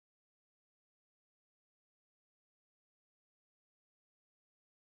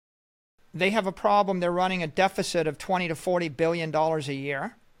they have a problem. They're running a deficit of $20 to $40 billion a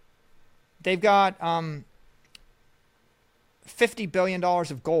year. They've got $50 billion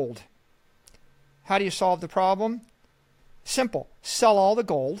of gold. How do you solve the problem? Simple. Sell all the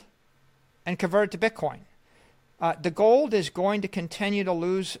gold and convert it to Bitcoin. The gold is going to continue to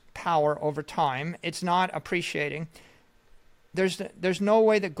lose power over time. It's not appreciating. There's no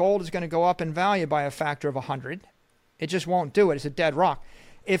way that gold is going to go up in value by a factor of 100. It just won't do it. It's a dead rock.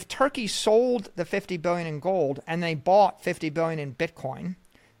 If Turkey sold the $50 billion in gold and they bought $50 billion in Bitcoin,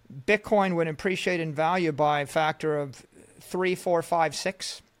 Bitcoin would appreciate in value by a factor of 3, 4, 5,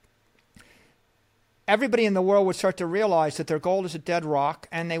 6. Everybody in the world would start to realize that their gold is a dead rock,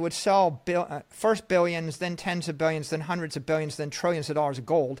 and they would sell first billions, then tens of billions, then hundreds of billions, then trillions of dollars of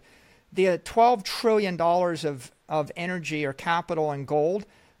gold. The $12 trillion of energy or capital in gold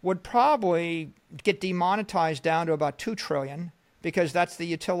would probably get demonetized down to about $2 trillion, because that's the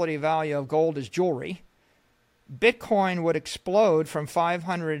utility value of gold as jewelry. Bitcoin would explode from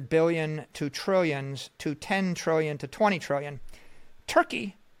 500 billion to trillions to 10 trillion to 20 trillion.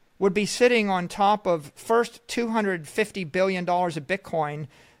 Turkey would be sitting on top of first $250 billion of Bitcoin,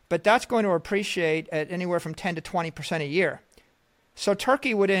 but that's going to appreciate at anywhere from 10 to 20% a year. So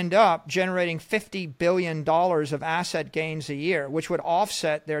Turkey would end up generating $50 billion of asset gains a year, which would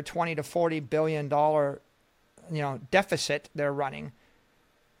offset their $20 to $40 billion deficit they're running.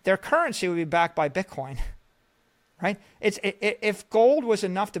 Their currency would be backed by Bitcoin, right? If gold was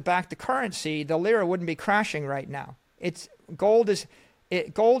enough to back the currency, the lira wouldn't be crashing right now. Gold is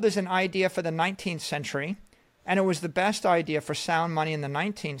an idea for the 19th century, and it was the best idea for sound money in the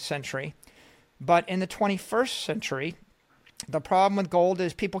 19th century. But in the 21st century, the problem with gold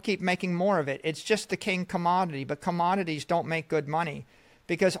is people keep making more of it. It's just the king commodity, but commodities don't make good money,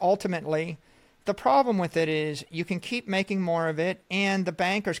 because ultimately the problem with it is you can keep making more of it, and the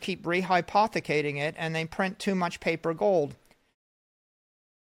bankers keep rehypothecating it, and they print too much paper gold.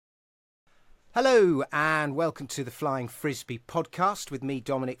 Hello and welcome to the Flying Frisbee podcast with me,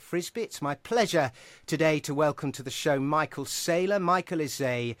 Dominic Frisby. It's my pleasure today to welcome to the show Michael Saylor. Michael is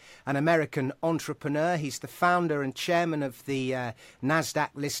an American entrepreneur. He's the founder and chairman of the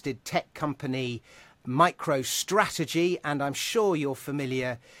NASDAQ-listed tech company MicroStrategy, and I'm sure you're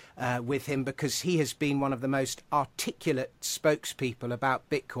familiar with him because he has been one of the most articulate spokespeople about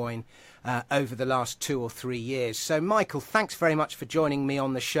Bitcoin over the last 2 or 3 years. So, Michael, thanks very much for joining me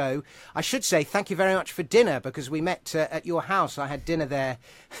on the show. I should say thank you very much for dinner, because we met at your house. I had dinner there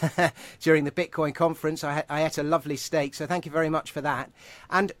during the Bitcoin conference. I ate a lovely steak, so thank you very much for that.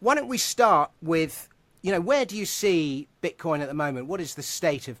 And why don't we start with, where do you see Bitcoin at the moment? What is the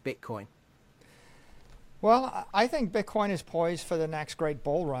state of Bitcoin? Well, I think Bitcoin is poised for the next great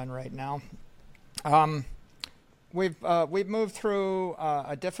bull run right now. We've moved through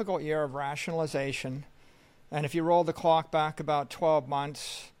a difficult year of rationalization, and if you roll the clock back about 12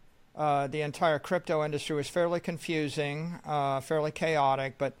 months, the entire crypto industry was fairly confusing, fairly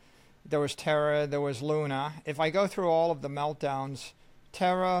chaotic, but there was Terra, there was Luna. If I go through all of the meltdowns,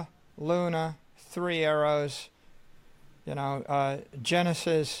 Terra, Luna, Three Arrows,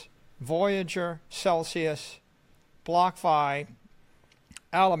 Genesis, Voyager, Celsius, BlockFi,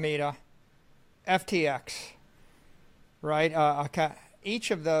 Alameda, FTX, right? Each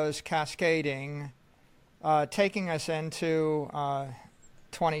of those cascading, taking us into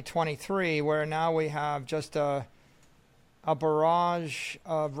 2023, where now we have just a barrage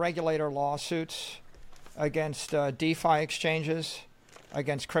of regulator lawsuits against DeFi exchanges,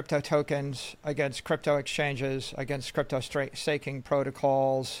 against crypto tokens, against crypto exchanges, against crypto staking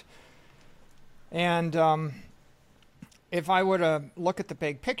protocols. And if I were to look at the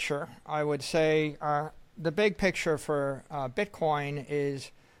big picture, I would say the big picture for Bitcoin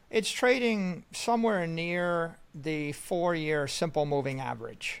is it's trading somewhere near the 4-year simple moving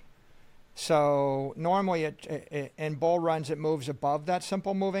average. So normally in bull runs, it moves above that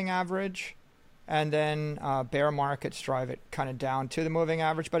simple moving average, and then bear markets drive it kind of down to the moving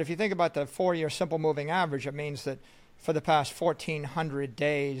average. But if you think about the 4-year simple moving average, it means that for the past 1,400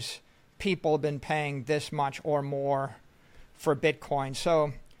 days, people have been paying this much or more for Bitcoin.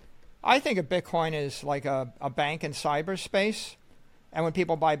 So I think of Bitcoin as like a bank in cyberspace. And when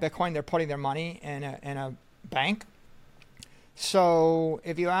people buy Bitcoin, they're putting their money in a bank. So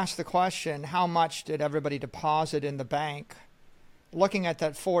if you ask the question, how much did everybody deposit in the bank? Looking at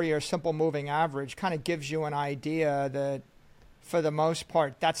that 4-year simple moving average kind of gives you an idea that for the most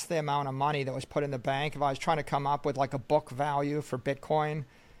part, that's the amount of money that was put in the bank. If I was trying to come up with like a book value for Bitcoin,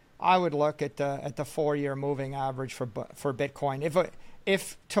 I would look at the 4-year moving average for Bitcoin.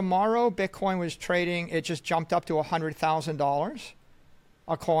 If tomorrow Bitcoin was trading, it just jumped up to $100,000,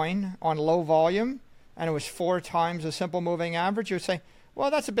 a coin on low volume and it was 4 times the simple moving average, you would say, well,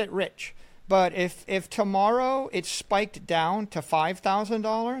 that's a bit rich. But if tomorrow it spiked down to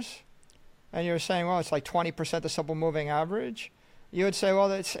 $5,000 and you're saying, well, it's like 20% the simple moving average, you would say, well,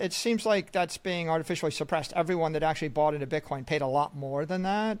 it seems like that's being artificially suppressed. Everyone that actually bought into Bitcoin paid a lot more than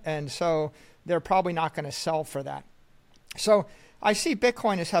that, and so they're probably not going to sell for that. So I see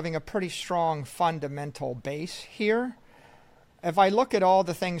Bitcoin as having a pretty strong fundamental base here. If I look at all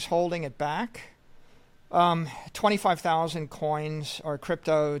the things holding it back, 25,000 coins or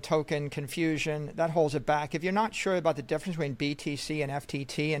crypto token confusion, that holds it back. If you're not sure about the difference between BTC and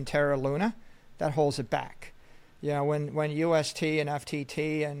FTT and Terra Luna, that holds it back. You know, when UST and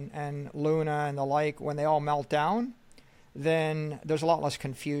FTT and Luna and the like, when they all melt down, then there's a lot less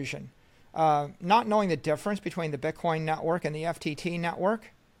confusion. Not knowing the difference between the Bitcoin network and the FTT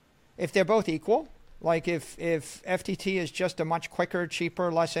network, if they're both equal, like if FTT is just a much quicker,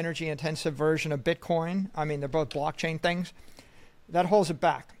 cheaper, less energy intensive version of Bitcoin, I mean, they're both blockchain things, that holds it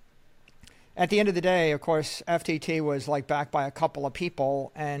back. At the end of the day, of course, FTT was like backed by a couple of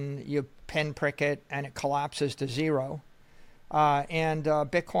people and you pinprick it and it collapses to zero. And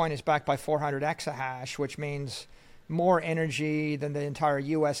Bitcoin is backed by 400 exahash, which means more energy than the entire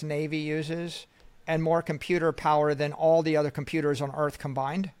US Navy uses and more computer power than all the other computers on Earth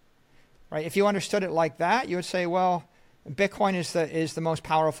combined. Right? If you understood it like that, you would say, well, Bitcoin is the most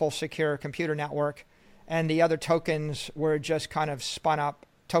powerful, secure computer network, and the other tokens were just kind of spun up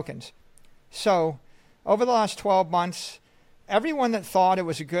tokens. So over the last 12 months, everyone that thought it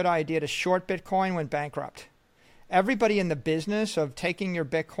was a good idea to short Bitcoin went bankrupt. Everybody in the business of taking your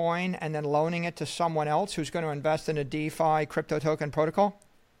Bitcoin and then loaning it to someone else who's going to invest in a DeFi crypto token protocol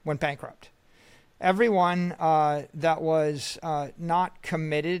went bankrupt. Everyone that was not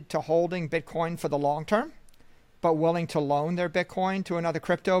committed to holding Bitcoin for the long term, but willing to loan their Bitcoin to another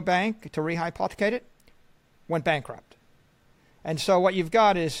crypto bank to rehypothecate it, went bankrupt. And so what you've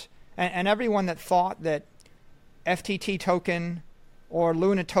got is, and everyone that thought that FTT token or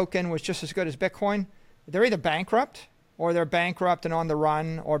Luna token was just as good as Bitcoin, they're either bankrupt or they're bankrupt and on the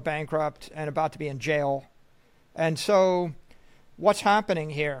run or bankrupt and about to be in jail. And so what's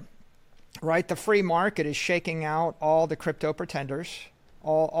happening here, right? The free market is shaking out all the crypto pretenders.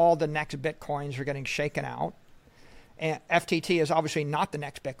 All the next Bitcoins are getting shaken out. And FTT is obviously not the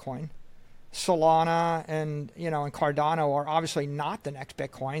next Bitcoin. Solana and Cardano are obviously not the next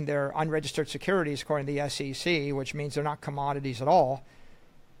Bitcoin. They're unregistered securities according to the SEC, which means they're not commodities at all.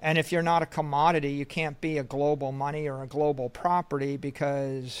 And if you're not a commodity, you can't be a global money or a global property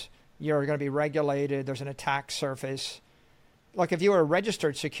because you're going to be regulated. There's an attack surface. Like if you were a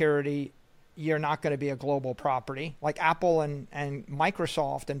registered security, you're not going to be a global property. Like Apple and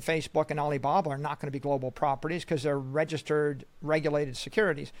Microsoft and Facebook and Alibaba are not going to be global properties because they're registered, regulated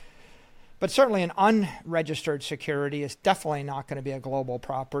securities. But certainly an unregistered security is definitely not going to be a global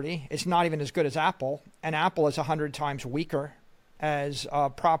property. It's not even as good as Apple, and Apple is 100 times weaker as a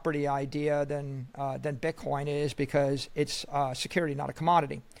property idea than Bitcoin is because it's security, not a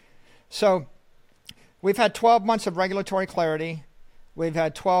commodity. So we've had 12 months of regulatory clarity. We've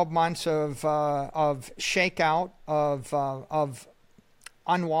had 12 months of shakeout of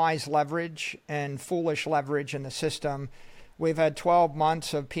unwise leverage and foolish leverage in the system. We've had 12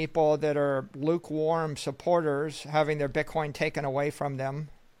 months of people that are lukewarm supporters having their Bitcoin taken away from them.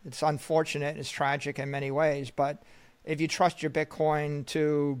 It's unfortunate. It's tragic in many ways. But if you trust your Bitcoin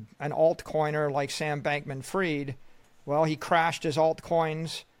to an altcoiner like Sam Bankman-Fried, well, he crashed his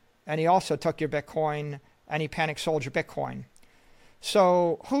altcoins and he also took your Bitcoin and he panic sold your Bitcoin.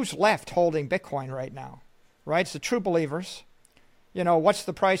 So who's left holding Bitcoin right now? Right? It's the true believers. What's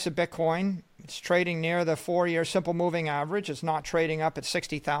the price of Bitcoin? It's trading near the 4-year simple moving average. It's not trading up at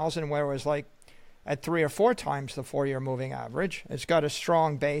 60,000 where it was like at 3 or 4 times the 4-year moving average. It's got a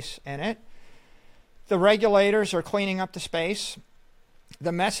strong base in it. The regulators are cleaning up the space.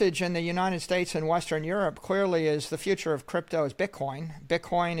 The message in the United States and Western Europe clearly is the future of crypto is Bitcoin.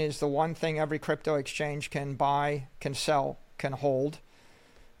 Bitcoin is the one thing every crypto exchange can buy, can sell, can hold.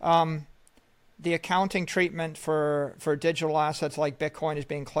 The accounting treatment for digital assets like Bitcoin is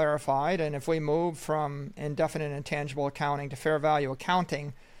being clarified. And if we move from indefinite intangible accounting to fair value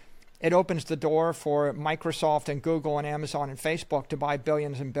accounting, it opens the door for Microsoft and Google and Amazon and Facebook to buy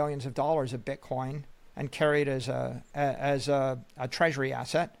billions and billions of dollars of Bitcoin and carry it as a treasury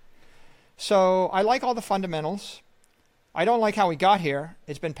asset. So I like all the fundamentals. I don't like how we got here.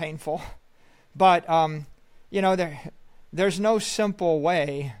 It's been painful. But, there's no simple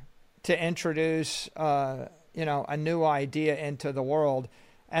way to introduce, a new idea into the world.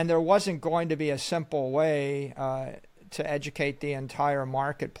 And there wasn't going to be a simple way to educate the entire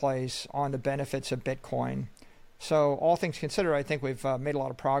marketplace on the benefits of Bitcoin. So all things considered, I think we've made a lot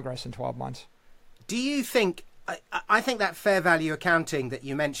of progress in 12 months. Do you think, I think that fair value accounting that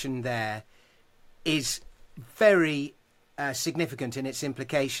you mentioned there is very significant in its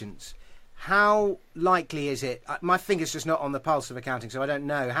implications. How likely is it, my finger's just not on the pulse of accounting, so I don't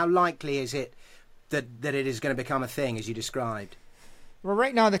know, how likely is it that it is going to become a thing as you described? Well,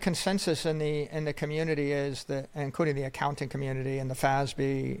 right now the consensus in the community is that, including the accounting community and the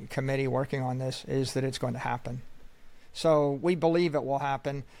FASB committee working on this, is that it's going to happen. So we believe it will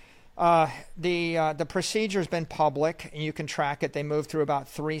happen. The procedure's been public, and you can track it. They move through about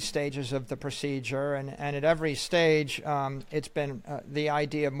 3 stages of the procedure, and at every stage, it's been the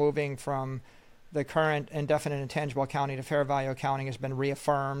idea of moving from the current indefinite intangible accounting to fair value accounting has been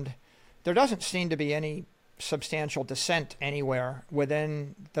reaffirmed. There doesn't seem to be any substantial dissent anywhere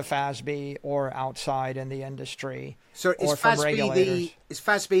within the FASB or outside in the industry. So or from regulators. Is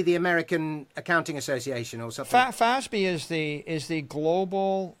FASB the American Accounting Association or something? FASB is the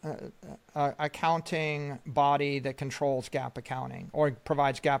global accounting body that controls GAAP accounting or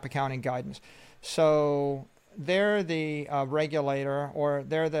provides GAAP accounting guidance. So they're the regulator, or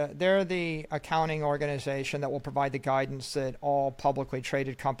they're the accounting organization that will provide the guidance that all publicly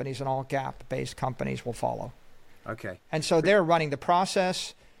traded companies and all GAAP-based companies will follow. Okay. And so they're running the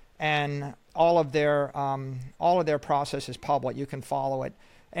process, and all of their process is public. You can follow it.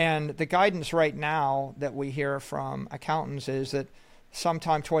 And the guidance right now that we hear from accountants is that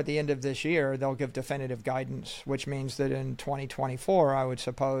sometime toward the end of this year, they'll give definitive guidance, which means that in 2024, I would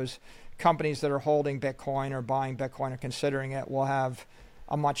suppose, companies that are holding Bitcoin or buying Bitcoin or considering it will have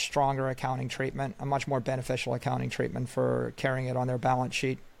a much stronger accounting treatment, a much more beneficial accounting treatment for carrying it on their balance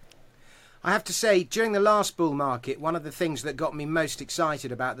sheet. I have to say, during the last bull market, one of the things that got me most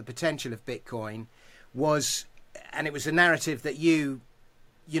excited about the potential of Bitcoin was, and it was a narrative that you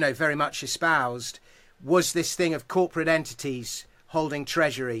know, very much espoused, was this thing of corporate entities holding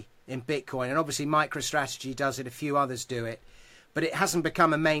treasury in Bitcoin. And obviously MicroStrategy does it, a few others do it, but it hasn't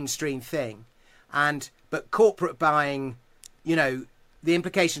become a mainstream thing. But corporate buying, you know, the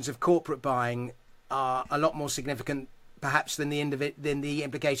implications of corporate buying are a lot more significant perhaps than the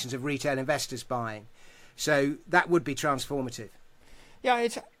implications of retail investors buying. So that would be transformative. Yeah,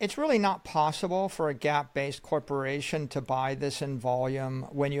 it's really not possible for a GAAP-based corporation to buy this in volume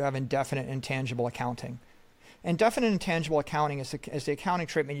when you have indefinite intangible accounting. Indefinite intangible accounting is the accounting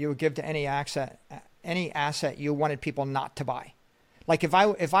treatment you would give to any asset you wanted people not to buy. Like if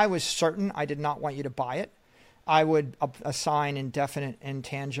I was certain I did not want you to buy it, I would assign indefinite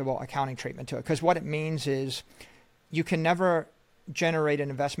intangible accounting treatment to it. Because what it means is you can never generate an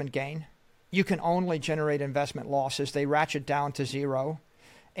investment gain. You can only generate investment losses. They ratchet down to 0.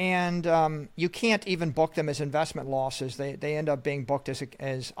 And you can't even book them as investment losses. They end up being booked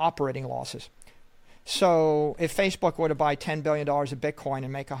as operating losses. So if Facebook were to buy $10 billion of Bitcoin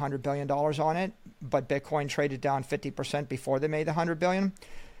and make $100 billion on it, but Bitcoin traded down 50% before they made the $100 billion,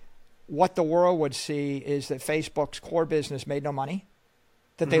 what the world would see is that Facebook's core business made no money,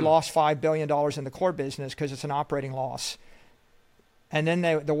 that they lost $5 billion in the core business because it's an operating loss. And then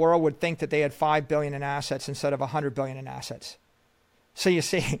the world would think that they had $5 billion in assets instead of $100 billion in assets. So you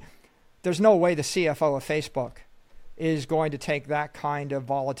see, there's no way the CFO of Facebook is going to take that kind of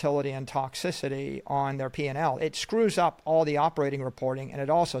volatility and toxicity on their P&L. It screws up all the operating reporting, and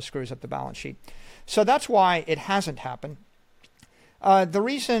it also screws up the balance sheet. So that's why it hasn't happened. The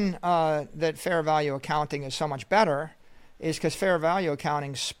reason that fair value accounting is so much better is because fair value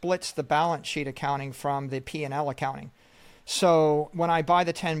accounting splits the balance sheet accounting from the P&L accounting. So when I buy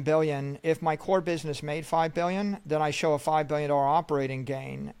the $10 billion, if my core business made $5 billion, then I show a $5 billion operating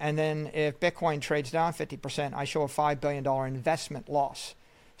gain. And then if Bitcoin trades down 50%, I show a $5 billion investment loss.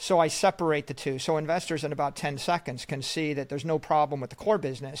 So I separate the two. So investors in about 10 seconds can see that there's no problem with the core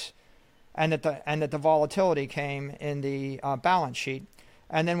business and that the volatility came in the balance sheet.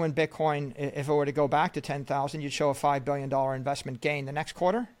 And then when Bitcoin, if it were to go back to 10,000, you'd show a $5 billion investment gain the next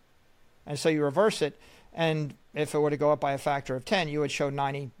quarter. And so you reverse it. And if it were to go up by a factor of 10, you would show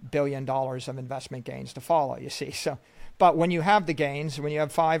 $90 billion of investment gains to follow, you see. So, but when you have the gains, when you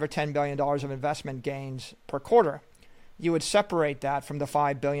have $5 or $10 billion of investment gains per quarter, you would separate that from the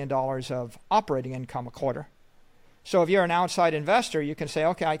 $5 billion of operating income a quarter. So if you're an outside investor, you can say,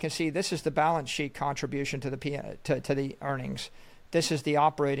 okay, I can see this is the balance sheet contribution to the earnings. This is the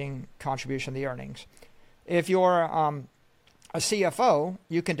operating contribution to the earnings. If you're a CFO,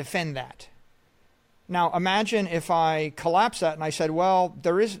 you can defend that. Now, imagine if I collapse that and I said, well,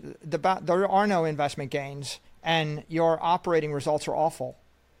 there are no investment gains and your operating results are awful.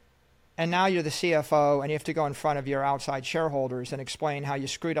 And now you're the CFO, and you have to go in front of your outside shareholders and explain how you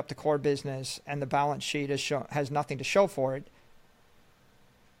screwed up the core business and the balance sheet has nothing to show for it.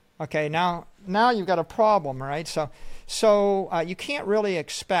 Okay, now you've got a problem, right? So you can't really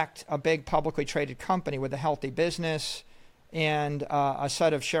expect a big publicly traded company with a healthy business and a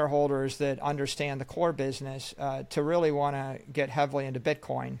set of shareholders that understand the core business to really want to get heavily into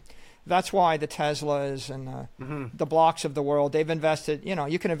Bitcoin. That's why the Teslas and the blocks of the world, they've invested,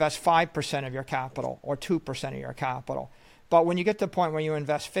 you can invest 5% of your capital or 2% of your capital. But when you get to the point where you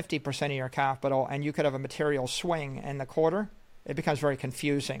invest 50% of your capital and you could have a material swing in the quarter, it becomes very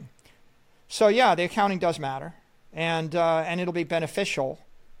confusing. So yeah, the accounting does matter, and it'll be beneficial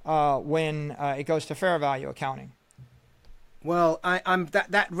when it goes to fair value accounting. Well,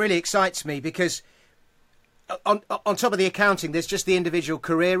 that really excites me because on top of the accounting, there's just the individual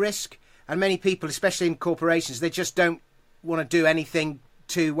career risk, and many people, especially in corporations, they just don't want to do anything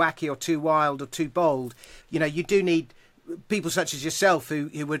too wacky or too wild or too bold. You do need people such as yourself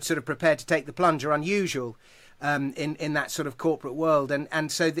who would sort of prepare to take the plunge are unusual in that sort of corporate world,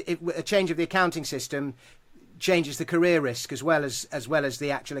 and so a change of the accounting system changes the career risk as well as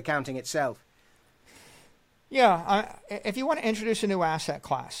the actual accounting itself. Yeah, if you want to introduce a new asset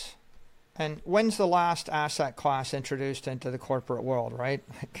class, and when's the last asset class introduced into the corporate world, right?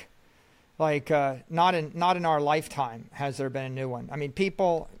 Like not in our lifetime has there been a new one. I mean,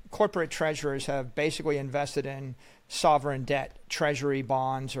 corporate treasurers have basically invested in sovereign debt, treasury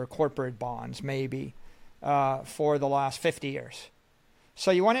bonds or corporate bonds maybe for the last 50 years.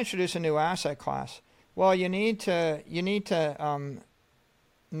 So you want to introduce a new asset class. Well, you need to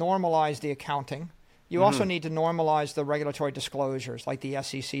normalize the accounting. You also need to normalize the regulatory disclosures, like the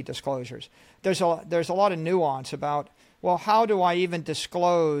SEC disclosures. There's a lot of nuance about, well, how do I even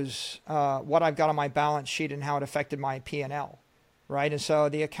disclose what I've got on my balance sheet and how it affected my P&L, right? And so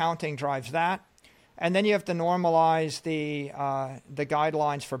the accounting drives that. And then you have to normalize the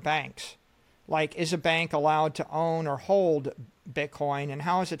guidelines for banks. Like, is a bank allowed to own or hold Bitcoin, and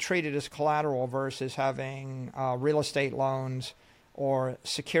how is it treated as collateral versus having real estate loans or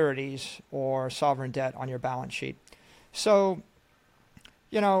securities or sovereign debt on your balance sheet? So,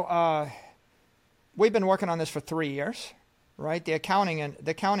 we've been working on this for 3 years, right? The accounting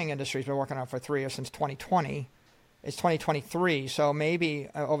industry's been working on it for 3 years, since 2020. It's 2023, so maybe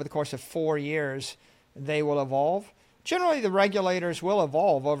over the course of 4 years, they will evolve. Generally, the regulators will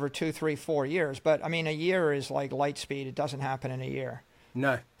evolve over 2, 3, 4 years, but I mean, a year is like light speed. It doesn't happen in a year.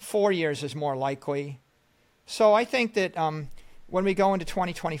 No. 4 years is more likely. So I think that when we go into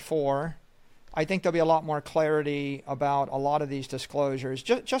 2024, I think there'll be a lot more clarity about a lot of these disclosures.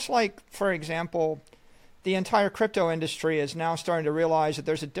 Just like, for example, the entire crypto industry is now starting to realize that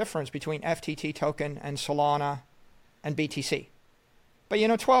there's a difference between FTT token and Solana and BTC.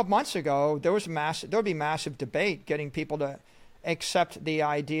 But 12 months ago, there would be massive debate getting people to accept the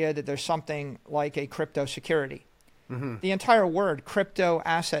idea that there's something like a crypto security. The entire word, crypto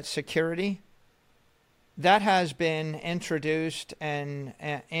asset security, that has been introduced and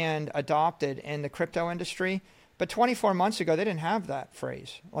adopted in the crypto industry. But 24 months ago, they didn't have that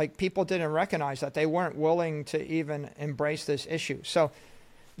phrase. Like, people didn't recognize that. They weren't willing to even embrace this issue. So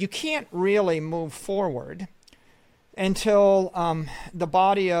you can't really move forward until the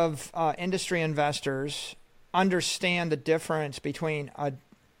body of industry investors understand the difference between a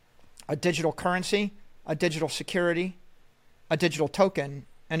digital currency, a digital security, a digital token,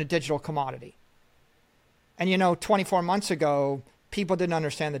 and a digital commodity. And 24 months ago, people didn't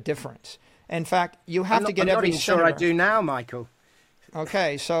understand the difference. In fact, you have to get every senator. I'm not even sure I do now, Michael.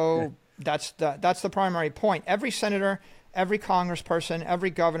 Okay, so that's the primary point. Every senator, every congressperson, every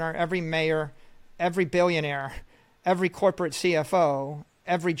governor, every mayor, every billionaire, every corporate CFO,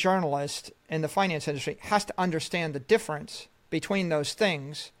 every journalist in the finance industry has to understand the difference between those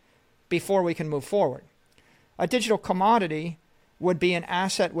things before we can move forward. A digital commodity would be an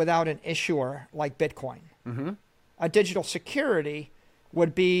asset without an issuer, like Bitcoin. A digital security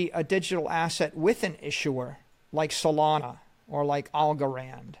would be a digital asset with an issuer, like Solana or like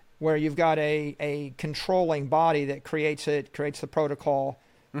Algorand, where you've got a controlling body that creates the protocol,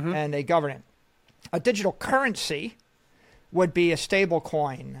 and they govern it. A digital currency would be a stable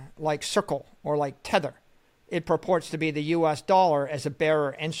coin like Circle or like Tether. It purports to be the US dollar as a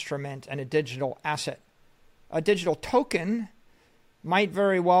bearer instrument and a digital asset. A digital token might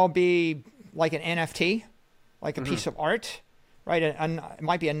very well be like an NFT, like a piece of art, right? It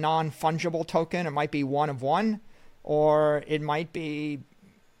might be a non-fungible token. It might be one of one, or it might be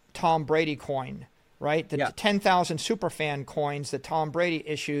Tom Brady coin, right? The 10,000 superfan coins that Tom Brady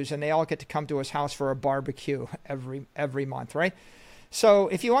issues, and they all get to come to his house for a barbecue every month, right? So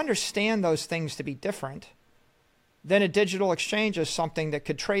if you understand those things to be different, then a digital exchange is something that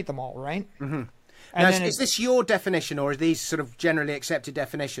could trade them all, right? Mm-hmm. Now, is this your definition, or are these sort of generally accepted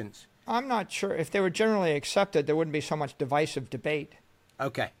definitions? I'm not sure. If they were generally accepted, there wouldn't be so much divisive debate.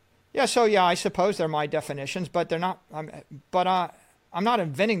 Okay. Yeah, so I suppose they're my definitions, but they're not. I'm not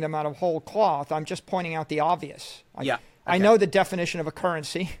inventing them out of whole cloth. I'm just pointing out the obvious. Yeah. Okay. I know the definition of a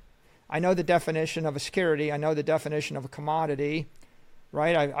currency. I know the definition of a security. I know the definition of a commodity,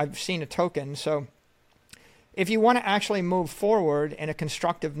 right? I've seen a token. So if you want to actually move forward in a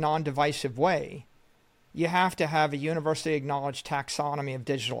constructive, non-divisive way, you have to have a universally acknowledged taxonomy of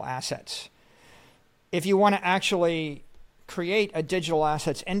digital assets. If you want to actually create a digital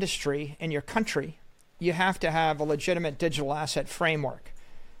assets industry in your country, you have to have a legitimate digital asset framework,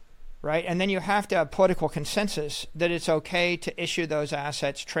 right? And then you have to have political consensus that it's okay to issue those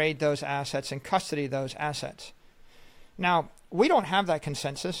assets, trade those assets, and custody those assets. Now, we don't have that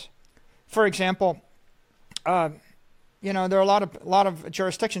consensus. For example, there are a lot of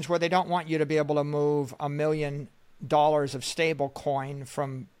jurisdictions where they don't want you to be able to move $1 million of stable coin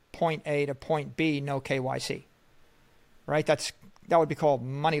from point A to point B, no KYC, right? That would be called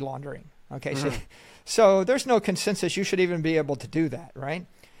money laundering. Okay, so there's no consensus you should even be able to do that, right?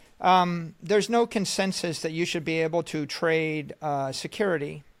 There's no consensus that you should be able to trade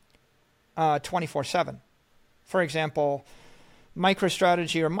security 24/7. For example,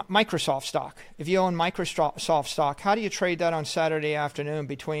 MicroStrategy or Microsoft stock. If you own Microsoft stock, how do you trade that on Saturday afternoon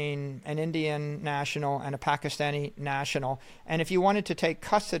between an Indian national and a Pakistani national? And if you wanted to take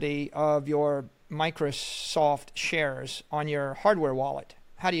custody of your Microsoft shares on your hardware wallet,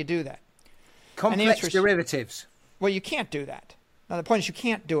 how do you do that? Complex derivatives. Well, you can't do that. Now, the point is you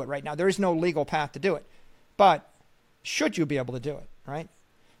can't do it right now. There is no legal path to do it. But should you be able to do it, right?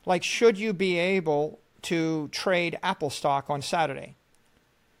 Like, should you be able to trade Apple stock on Saturday?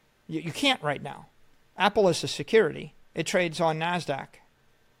 You can't right now. Apple is a security. It trades on NASDAQ,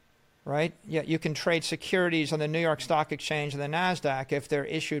 right? Yeah, you can trade securities on the New York Stock Exchange and the NASDAQ if they're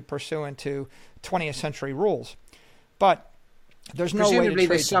issued pursuant to 20th century rules. But there's no way to trade Presumably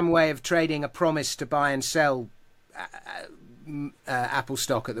there's some way of trading a promise to buy and sell Apple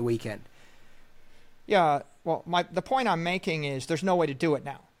stock at the weekend. Yeah, well, the point I'm making is there's no way to do it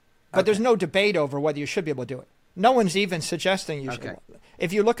now. But there's no debate over whether you should be able to do it. No one's even suggesting you should. Okay.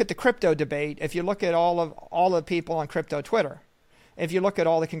 If you look at the crypto debate, if you look at all the people on crypto Twitter, if you look at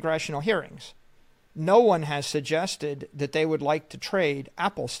all the congressional hearings, no one has suggested that they would like to trade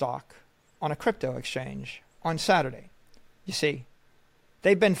Apple stock on a crypto exchange on Saturday. You see,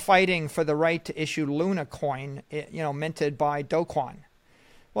 they've been fighting for the right to issue Luna coin, minted by Do Kwon.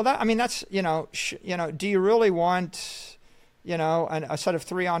 Well, that's do you really want a set of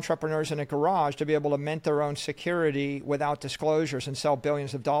three entrepreneurs in a garage to be able to mint their own security without disclosures and sell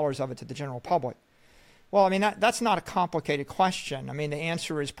billions of dollars of it to the general public? Well, that's not a complicated question. The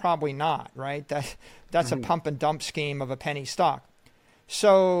answer is probably not, right? That's a pump and dump scheme of a penny stock.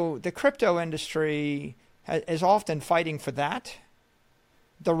 So the crypto industry is often fighting for that.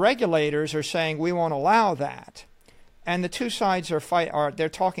 The regulators are saying we won't allow that. And the two sides they're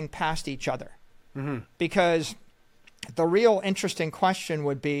talking past each other. Because the real interesting question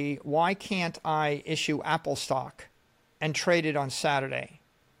would be, why can't I issue Apple stock and trade it on Saturday?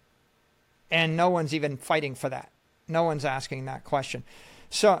 And no one's even fighting for that. No one's asking that question.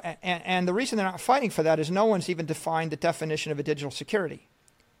 So, and the reason they're not fighting for that is no one's even defined the definition of a digital security.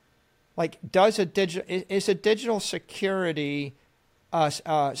 Like, is a digital security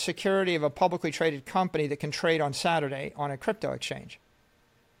security of a publicly traded company that can trade on Saturday on a crypto exchange?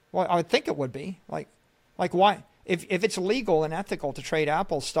 Well, I would think it would be. Like why? If it's legal and ethical to trade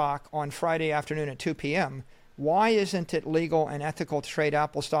Apple stock on Friday afternoon at 2 p.m., why isn't it legal and ethical to trade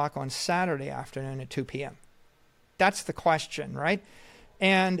Apple stock on Saturday afternoon at 2 p.m.? That's the question, right?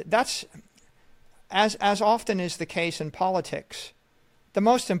 And that's, as often is the case in politics, the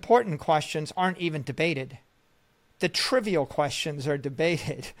most important questions aren't even debated. The trivial questions are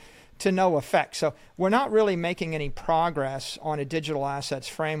debated to no effect. So we're not really making any progress on a digital assets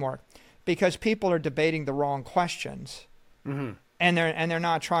framework because people are debating the wrong questions, and they're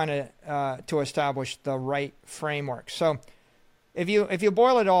not trying to establish the right framework. So if you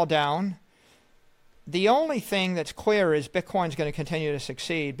boil it all down, the only thing that's clear is Bitcoin's going to continue to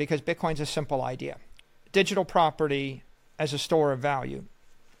succeed because Bitcoin's a simple idea. Digital property as a store of value.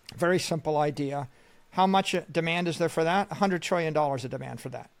 Very simple idea. How much demand is there for that? $100 trillion of demand for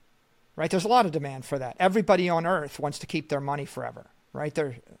that, right? There's a lot of demand for that. Everybody on earth wants to keep their money forever, right?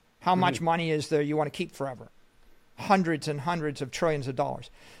 How much money is there you want to keep forever? Hundreds and hundreds of trillions of dollars.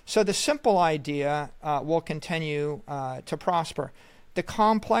 So the simple idea will continue to prosper. The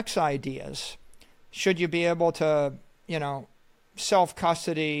complex ideas, should you be able to,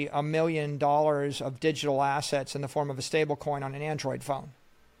 self-custody $1 million of digital assets in the form of a stablecoin on an Android phone?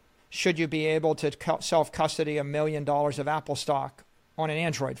 Should you be able to self-custody $1 million of Apple stock on an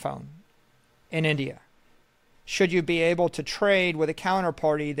Android phone in India? Should you be able to trade with a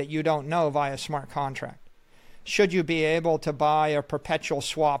counterparty that you don't know via smart contract? Should you be able to buy a perpetual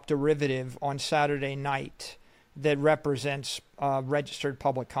swap derivative on Saturday night that represents a registered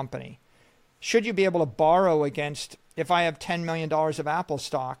public company? Should you be able to borrow against, if I have $10 million of Apple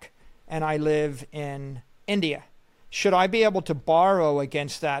stock and I live in India, should I be able to borrow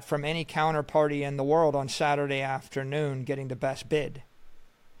against that from any counterparty in the world on Saturday afternoon getting the best bid?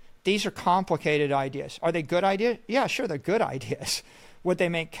 These are complicated ideas. Are they good ideas? Yeah, sure, they're good ideas. Would they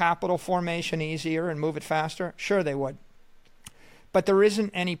make capital formation easier and move it faster? Sure, they would. But there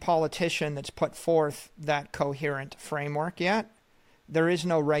isn't any politician that's put forth that coherent framework yet. There is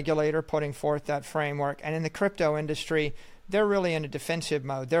no regulator putting forth that framework. And in the crypto industry, they're really in a defensive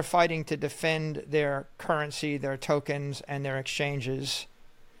mode. They're fighting to defend their currency, their tokens, and their exchanges.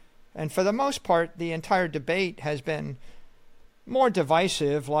 And for the most part, the entire debate has been more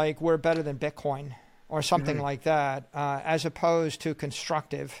divisive, like we're better than Bitcoin or something like that, as opposed to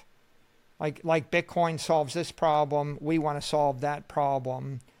constructive. Like Bitcoin solves this problem, we want to solve that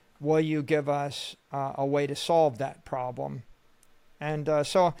problem. Will you give us a way to solve that problem? And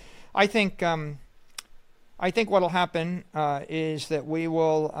so I think what will happen is that we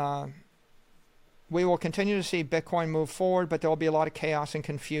will continue to see Bitcoin move forward, but there will be a lot of chaos and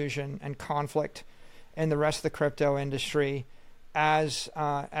confusion and conflict in the rest of the crypto industry as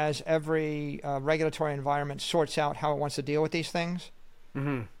every regulatory environment sorts out how it wants to deal with these things.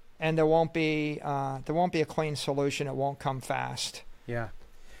 Mm-hmm. And there won't be a clean solution. It won't come fast. Yeah,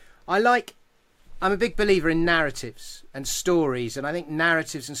 I'm a big believer in narratives and stories, and I think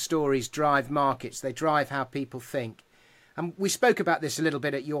narratives and stories drive markets. They drive how people think. And we spoke about this a little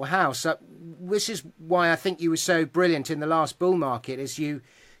bit at your house. This is why I think you were so brilliant in the last bull market, is you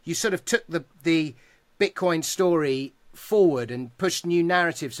sort of took the Bitcoin story forward and pushed new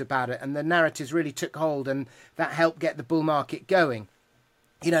narratives about it, and the narratives really took hold, and that helped get the bull market going.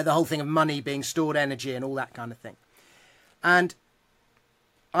 The whole thing of money being stored energy and all that kind of thing. And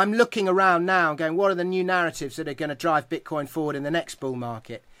I'm looking around now and going, what are the new narratives that are going to drive Bitcoin forward in the next bull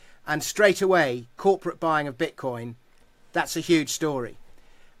market? And straight away, corporate buying of Bitcoin, that's a huge story.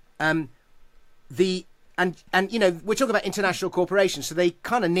 And we're talking about international corporations, so they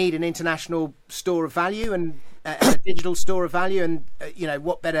kind of need an international store of value and a digital store of value, and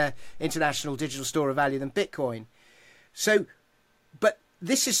what better international digital store of value than Bitcoin? So, but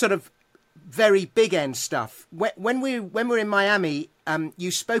this is sort of very big end stuff. When we're in Miami,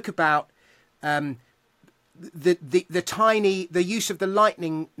 you spoke about the use of the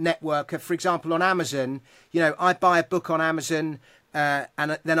Lightning Network, for example, on Amazon. I buy a book on Amazon,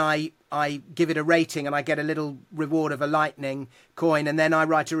 and then I give it a rating and I get a little reward of a Lightning coin, and then I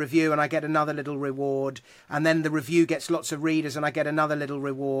write a review and I get another little reward, and then the review gets lots of readers and I get another little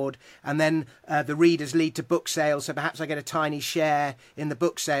reward, and then the readers lead to book sales, so perhaps I get a tiny share in the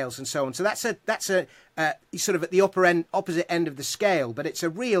book sales and so on. So that's a sort of at the opposite end of the scale, but it's a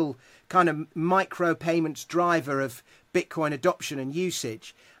real kind of micro payments driver of Bitcoin adoption and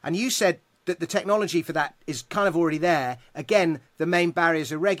usage. And you said that the technology for that is kind of already there. Again, the main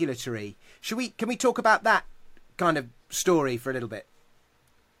barriers are regulatory. Can we talk about that kind of story for a little bit?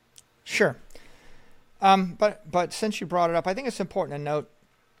 Sure. But since you brought it up, I think it's important to note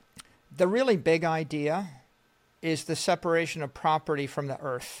the really big idea is the separation of property from the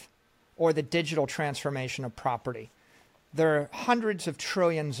earth, or the digital transformation of property. There are hundreds of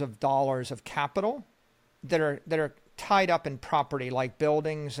trillions of dollars of capital that are tied up in property like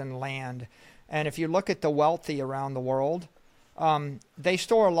buildings and land. And if you look at the wealthy around the world, they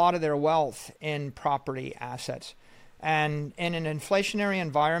store a lot of their wealth in property assets. And in an inflationary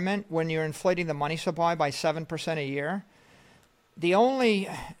environment, when you're inflating the money supply by 7% a year, the only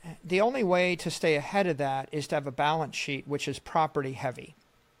way to stay ahead of that is to have a balance sheet which is property heavy.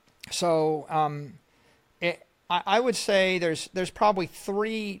 So I would say there's probably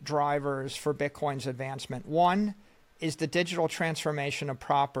three drivers for Bitcoin's advancement. One is the digital transformation of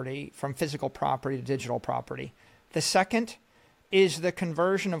property from physical property to digital property. The second is the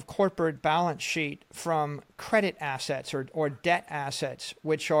conversion of corporate balance sheet from credit assets or debt assets,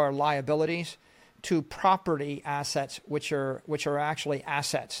 which are liabilities, to property assets, which are actually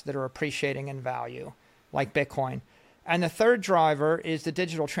assets that are appreciating in value, like Bitcoin. And the third driver is the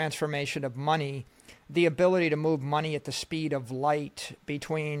digital transformation of money the ability to move money at the speed of light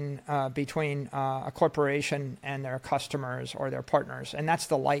between a corporation and their customers or their partners, and that's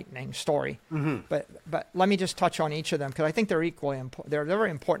the Lightning story. Mm-hmm. But let me just touch on each of them because I think they're equally important. They're very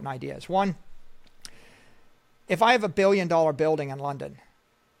important ideas. One, if I have $1 billion building in London,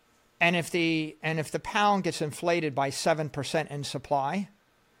 and if the pound gets inflated by 7% in supply,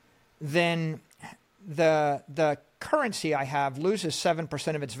 then the currency I have loses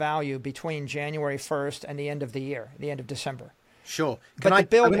 7% of its value between January 1st and the end of the year, the end of December. Sure. I'm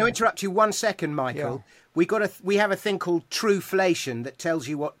going to interrupt you 1 second, Michael. Yeah. We have a thing called Trueflation that tells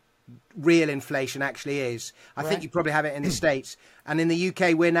you what real inflation actually is. I think you probably have it in the States. And in the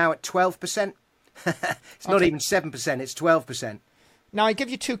UK, we're now at 12%. It's not even 7%, it's 12%. Now, I give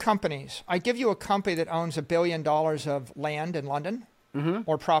you two companies. I give you a company that owns $1 billion of land in London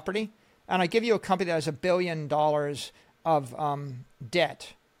or property. And I give you a company that has $1 billion of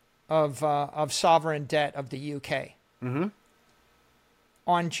debt, of sovereign debt of the UK. Mm-hmm.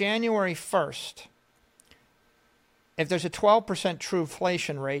 On January 1st, if there's a 12% true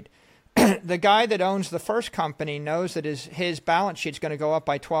inflation rate, the guy that owns the first company knows that his balance sheet's going to go up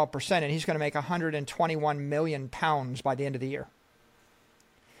by 12%, and he's going to make £121 million by the end of the year.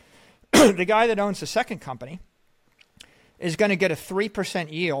 The guy that owns the second company is going to get a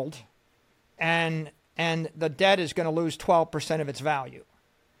 3% yield, and the debt is going to lose 12% of its value.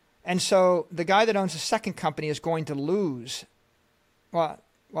 And so the guy that owns the second company is going to lose, well,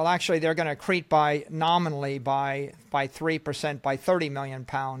 actually they're going to accrete nominally by 3%, by £30 million,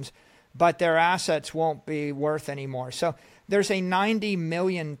 but their assets won't be worth anymore. So there's a £90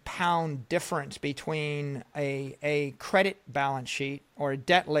 million difference between a credit balance sheet or a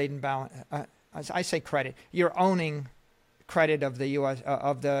debt-laden balance. As I say credit, you're owning credit of the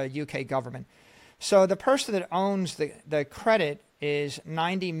UK government. So the person that owns the credit is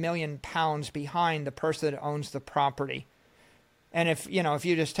 £90 million behind the person that owns the property. And if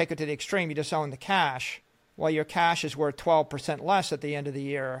you just take it to the extreme, you just own the cash. Well, your cash is worth 12% less at the end of the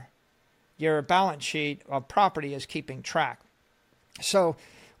year. Your balance sheet of property is keeping track. So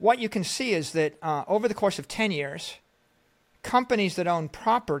what you can see is that over the course of 10 years, companies that own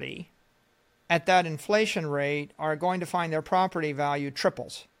property at that inflation rate are going to find their property value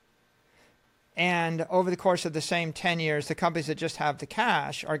triples. And over the course of the same 10 years, the companies that just have the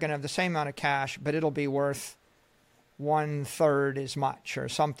cash are going to have the same amount of cash, but it'll be worth 1/3 as much or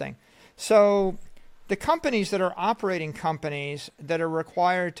something. So the companies that are operating companies that are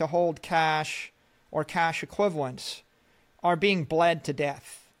required to hold cash or cash equivalents are being bled to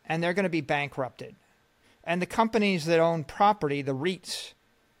death, and they're going to be bankrupted. And the companies that own property, the REITs,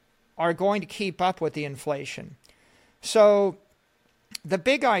 are going to keep up with the inflation. So the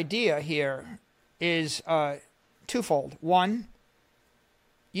big idea here is twofold. One,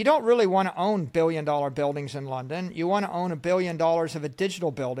 you don't really want to own billion-dollar buildings in London. You want to own $1 billion of a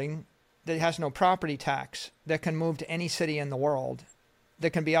digital building that has no property tax, that can move to any city in the world, that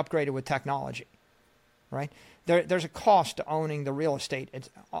can be upgraded with technology, right? There's a cost to owning the real estate.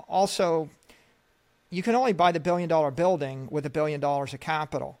 It's also, you can only buy the $1 billion building with $1 billion of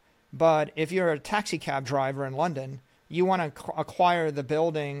capital. But if you're a taxi cab driver in London, you want to acquire the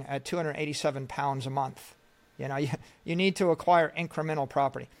building at £287 a month. You need to acquire incremental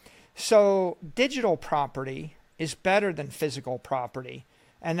property. So digital property is better than physical property.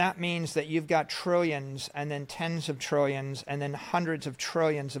 And that means that you've got trillions and then tens of trillions and then hundreds of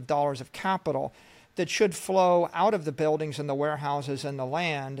trillions of dollars of capital that should flow out of the buildings and the warehouses and the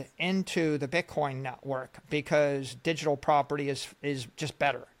land into the Bitcoin network, because digital property is just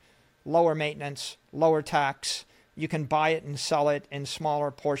better. Lower maintenance, lower tax. You can buy it and sell it in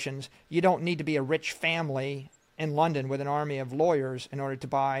smaller portions. You don't need to be a rich family in London with an army of lawyers in order to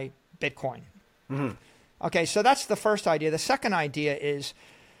buy Bitcoin. Mm-hmm. Okay, so that's the first idea. The second idea is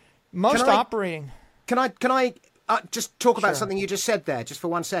most operating... Can I just talk about Sure. something you just said there, just for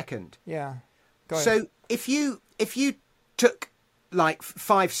 1 second? Yeah, go ahead. So if you took like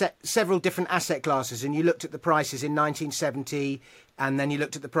several different asset classes and you looked at the prices in 1970 and then you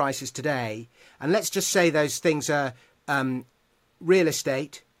looked at the prices today, and let's just say those things are real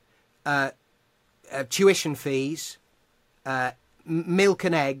estate, tuition fees, milk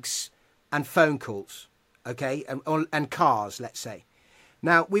and eggs, and phone calls, okay, and cars, let's say.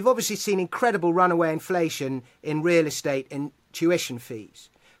 Now, we've obviously seen incredible runaway inflation in real estate and tuition fees.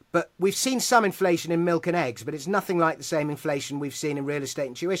 But we've seen some inflation in milk and eggs, but it's nothing like the same inflation we've seen in real estate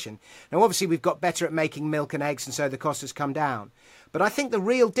and tuition. Now, obviously, we've got better at making milk and eggs, and so the cost has come down. But I think the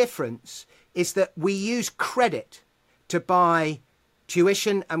real difference is that we use credit to buy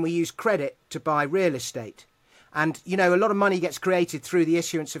tuition and we use credit to buy real estate. And, a lot of money gets created through the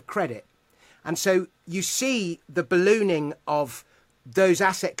issuance of credit. And so you see the ballooning of those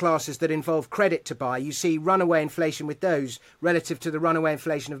asset classes that involve credit to buy. You see runaway inflation with those relative to the runaway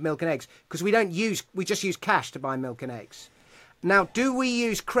inflation of milk and eggs, because we just use cash to buy milk and eggs. Now, do we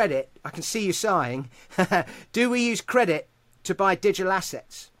use credit? I can see you sighing. Do we use credit to buy digital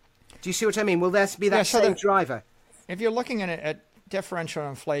assets? Do you see what I mean? Will there be that same driver? If you're looking at differential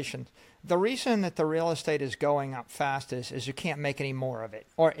inflation, the reason that the real estate is going up fast is you can't make any more of it,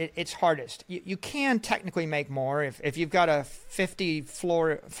 or it's hardest. You can technically make more. If you've got a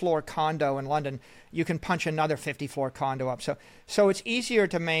 50-floor condo in London, you can punch another 50-floor condo up. So it's easier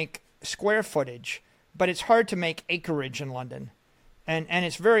to make square footage, but it's hard to make acreage in London. And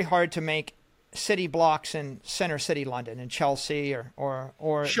it's very hard to make city blocks in center city London, in Chelsea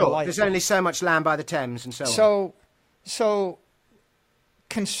or Sure, there's only so much land by the Thames and so on. So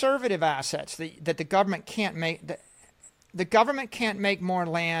conservative assets that the government can't make, the government can't make more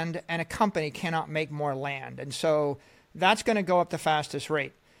land, and a company cannot make more land, and so that's going to go up the fastest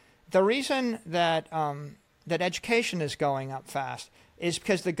rate. The reason that that education is going up fast is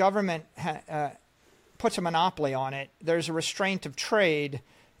because the government puts a monopoly on it. There's a restraint of trade,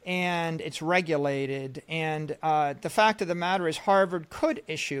 and it's regulated. And the fact of the matter is, Harvard could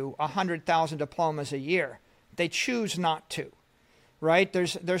issue 100,000 diplomas a year. They choose not to. Right?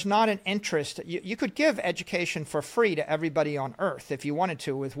 There's not an interest. You could give education for free to everybody on Earth if you wanted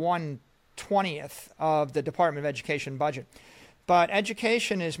to, with 1/20th of the Department of Education budget. But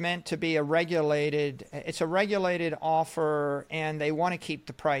education is meant to be it's a regulated offer, and they want to keep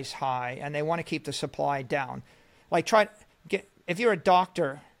the price high, and they want to keep the supply down. Like if you're a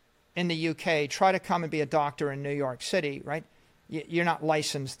doctor in the UK, try to come and be a doctor in New York City, right? You're not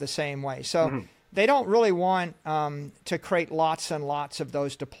licensed the same way. So they don't really want to create lots and lots of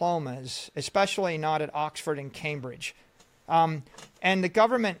those diplomas, especially not at Oxford and Cambridge. And the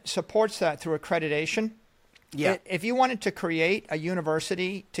government supports that through accreditation. Yeah. If you wanted to create a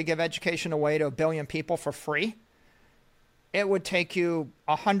university to give education away to 1 billion people for free, it would take you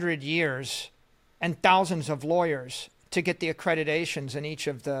 100 years and thousands of lawyers to get the accreditations in each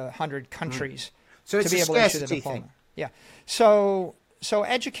of the 100 countries to be able to issue the diploma. Thing. Yeah. So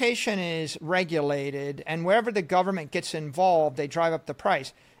education is regulated, and wherever the government gets involved, they drive up the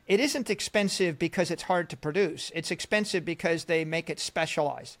price. It isn't expensive because it's hard to produce. It's expensive because they make it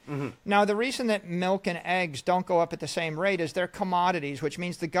specialized. Now, the reason that milk and eggs don't go up at the same rate is they're commodities, which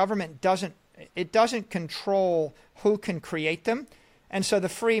means the government doesn't control who can create them. And so the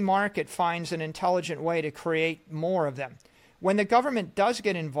free market finds an intelligent way to create more of them. When the government does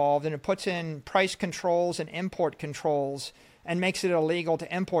get involved and it puts in price controls and import controls and makes it illegal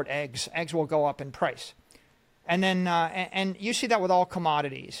to import eggs will go up in price. And then, and you see that with all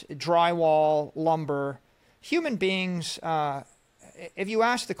commodities, drywall, lumber. Human beings, if you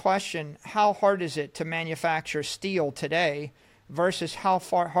ask the question, how hard is it to manufacture steel today versus how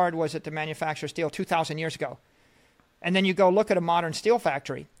hard was it to manufacture steel 2,000 years ago? And then you go look at a modern steel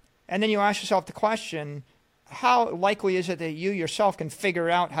factory, and then you ask yourself the question, how likely is it that you yourself can figure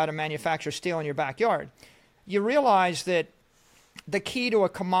out how to manufacture steel in your backyard? You realize that the key to a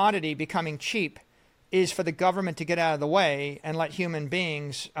commodity becoming cheap is for the government to get out of the way and let human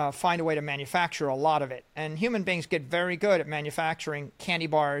beings find a way to manufacture a lot of it. And human beings get very good at manufacturing candy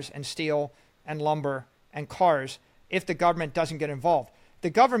bars and steel and lumber and cars if the government doesn't get involved. The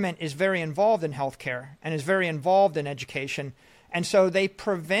government is very involved in healthcare and is very involved in education, and so they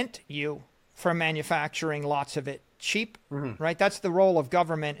prevent you from manufacturing lots of it cheap, right? That's the role of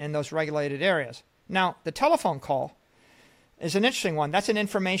government in those regulated areas. Now, the telephone call is an interesting one. That's an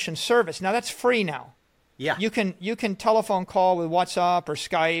information service. Now, that's free now. Yeah. You can telephone call with WhatsApp or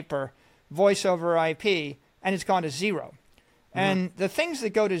Skype or voice over IP, and it's gone to zero. And the things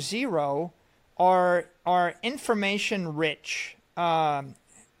that go to zero are information rich,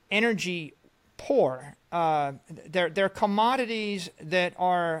 energy poor. They're commodities that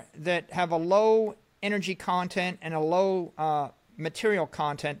have a low energy content and a low material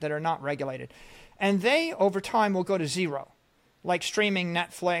content that are not regulated, and they over time will go to zero. Like streaming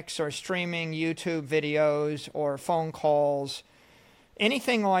Netflix or streaming YouTube videos or phone calls,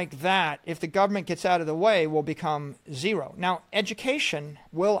 anything like that, if the government gets out of the way, will become zero. Now, education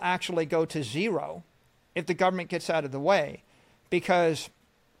will actually go to zero if the government gets out of the way, because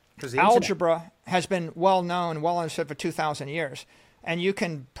algebra has been well known, well understood for 2,000 years. And you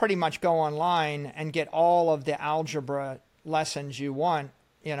can pretty much go online and get all of the algebra lessons you want,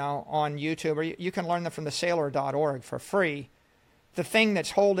 on YouTube, or you can learn them from the Saylor.org for free. The thing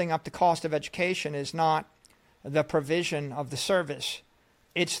that's holding up the cost of education is not the provision of the service.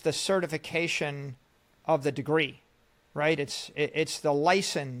 It's the certification of the degree, right? It's the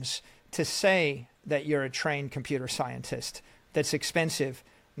license to say that you're a trained computer scientist. That's expensive,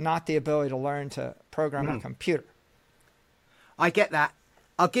 not the ability to learn to program a computer. I get that.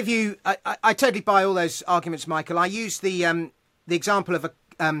 I'll give you. I totally buy all those arguments, Michael. I use the example of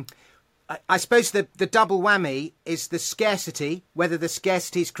a. I suppose the double whammy is the scarcity, whether the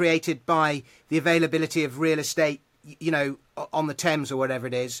scarcity is created by the availability of real estate, on the Thames or whatever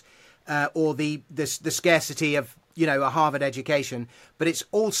it is, or the scarcity of, a Harvard education. But it's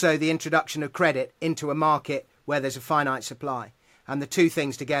also the introduction of credit into a market where there's a finite supply. And the two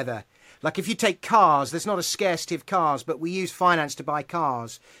things together. Like if you take cars, there's not a scarcity of cars, but we use finance to buy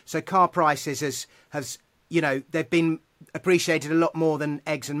cars. So car prices they've been appreciated a lot more than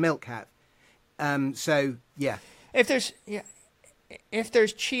eggs and milk have. So yeah. If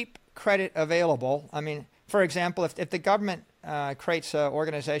there's cheap credit available, I mean, for example, if the government creates an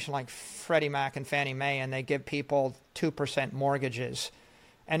organization like Freddie Mac and Fannie Mae and they give people 2% mortgages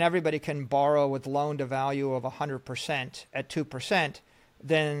and everybody can borrow with loan to value of 100% at 2%,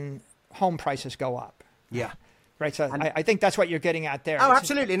 then home prices go up. Yeah. Right. So I think that's what you're getting at there. Oh,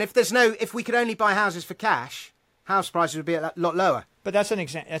 absolutely. And if we could only buy houses for cash, house prices would be a lot lower. But that's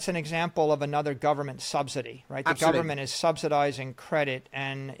an example of another government subsidy, right? The government is subsidizing credit,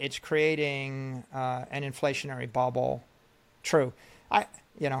 and it's creating an inflationary bubble. True. I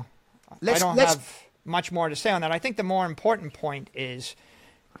don't have much more to say on that. I think the more important point is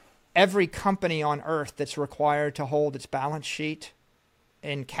every company on earth that's required to hold its balance sheet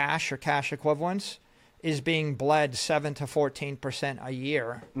in cash or cash equivalents is being bled 7 to 14% a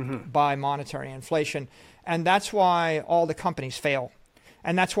year by monetary inflation. And that's why all the companies fail.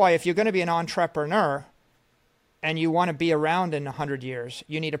 And that's why if you're going to be an entrepreneur and you want to be around in 100 years,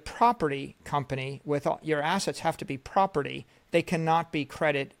 you need a property company with your assets have to be property. They cannot be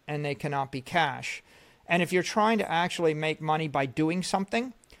credit and they cannot be cash. And if you're trying to actually make money by doing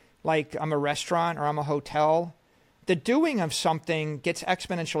something, like I'm a restaurant or I'm a hotel, the doing of something gets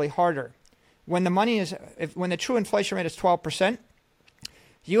exponentially harder. When when the true inflation rate is 12%,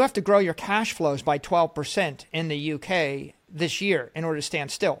 you have to grow your cash flows by 12% in the UK this year in order to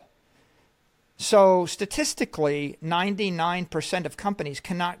stand still. So statistically, 99% of companies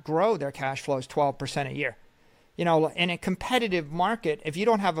cannot grow their cash flows 12% a year. In a competitive market, if you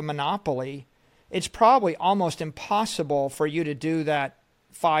don't have a monopoly, it's probably almost impossible for you to do that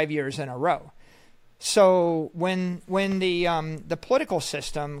 5 years in a row. So when the political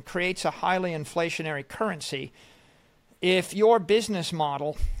system creates a highly inflationary currency, if your business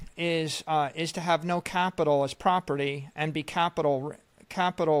model is to have no capital as property and be capital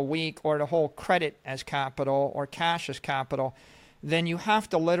weak, or to hold credit as capital or cash as capital, then you have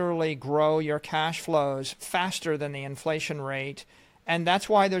to literally grow your cash flows faster than the inflation rate. And that's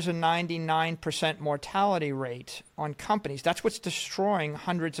why there's a 99% mortality rate on companies. That's what's destroying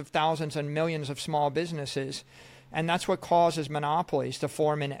hundreds of thousands and millions of small businesses. And that's what causes monopolies to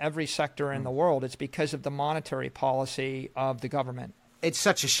form in every sector in the world. It's because of the monetary policy of the government. It's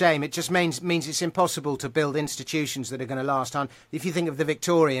such a shame. It just means it's impossible to build institutions that are going to last on. If you think of the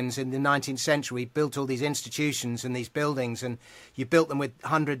Victorians in the 19th century, built all these institutions and these buildings, and you built them with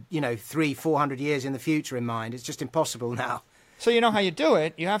 300-400 years in the future in mind. It's just impossible now. So you know how you do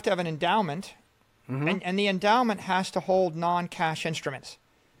it. You have to have an endowment, and the endowment has to hold non-cash instruments.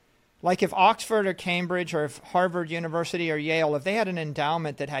 Like if Oxford or Cambridge or if Harvard University or Yale, if they had an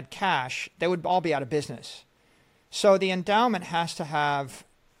endowment that had cash, they would all be out of business. So the endowment has to have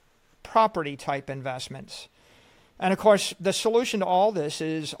property-type investments. And, of course, the solution to all this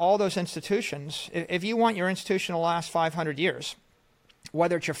is all those institutions. If you want your institution to last 500 years,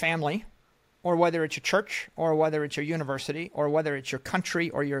 whether it's your family or whether it's your church or whether it's your university or whether it's your country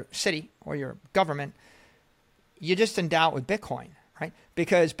or your city or your government, you just endow it with Bitcoin, right?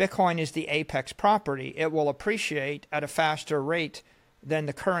 Because Bitcoin is the apex property. It will appreciate at a faster rate than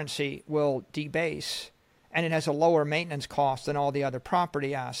the currency will debase. And it has a lower maintenance cost than all the other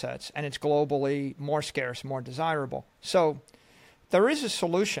property assets, and it's globally more scarce, more desirable. So there is a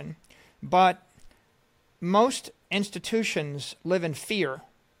solution, but most institutions live in fear.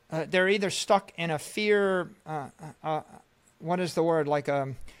 They're either stuck in a fear, what is the word, like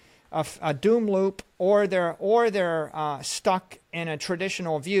a doom loop, or they're stuck in a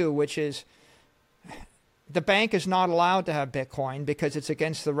traditional view, which is the bank is not allowed to have Bitcoin because it's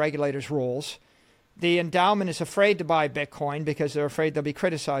against the regulator's rules. The endowment is afraid to buy Bitcoin because they're afraid they'll be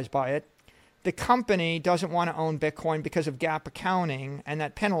criticized by it. The company doesn't want to own Bitcoin because of GAAP accounting, and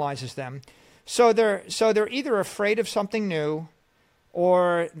that penalizes them. So they're either afraid of something new,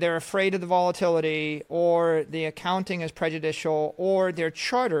 or they're afraid of the volatility, or the accounting is prejudicial, or their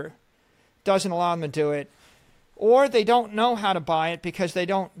charter doesn't allow them to do it, or they don't know how to buy it because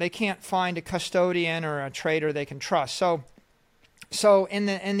they can't find a custodian or a trader they can trust. So in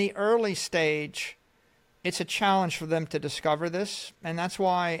the early stage, it's a challenge for them to discover this, and that's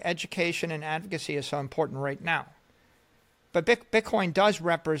why education and advocacy is so important right now. But Bitcoin does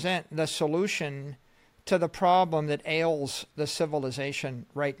represent the solution to the problem that ails the civilization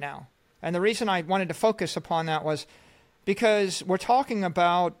right now. And the reason I wanted to focus upon that was because we're talking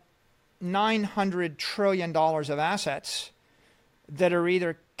about $900 trillion of assets that are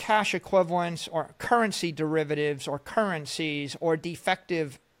either cash equivalents or currency derivatives or currencies or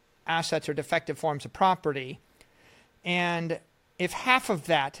defective assets or defective forms of property. And if half of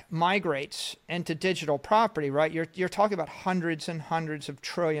that migrates into digital property, right, you're talking about hundreds and hundreds of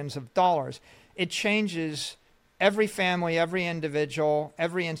trillions of dollars. It changes every family, every individual,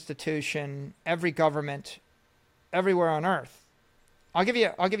 every institution, every government, everywhere on earth. I'll give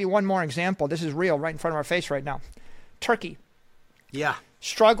you one more example. This is real, right in front of our face right now. Turkey. Yeah.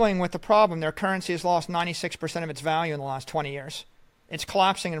 Struggling with the problem. Their currency has lost 96% of its value in the last 20 years. It's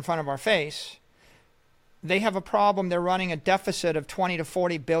collapsing in front of our face. They have a problem. They're running a deficit of $20 to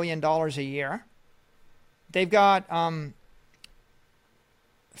 $40 billion a year. They've got $50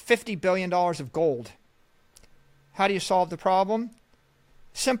 billion of gold. How do you solve the problem?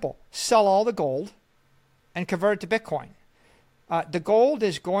 Simple. Sell all the gold and convert it to Bitcoin. The gold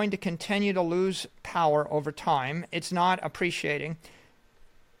is going to continue to lose power over time. It's not appreciating.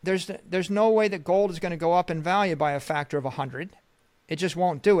 There's no way that gold is going to go up in value by a factor of 100. It just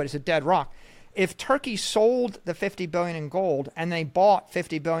won't do it. It's a dead rock. If Turkey sold the $50 billion in gold and they bought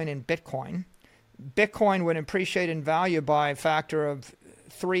 $50 billion in Bitcoin, Bitcoin would appreciate in value by a factor of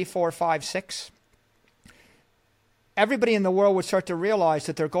 3, 4, 5, 6. Everybody in the world would start to realize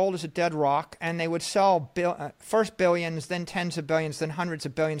that their gold is a dead rock, and they would sell first billions, then tens of billions, then hundreds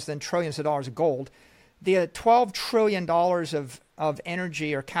of billions, then trillions of dollars of gold. The $12 trillion of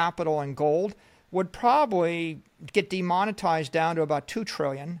energy or capital in gold would probably get demonetized down to about $2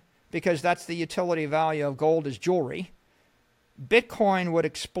 trillion, because that's the utility value of gold as jewelry. Bitcoin would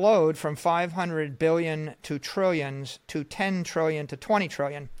explode from 500 billion to trillions to 10 trillion to 20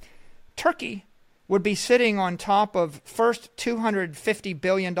 trillion. Turkey would be sitting on top of first $250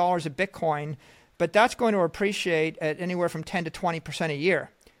 billion of Bitcoin, but that's going to appreciate at anywhere from 10 to 20% a year.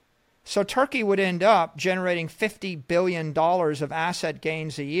 So Turkey would end up generating $50 billion of asset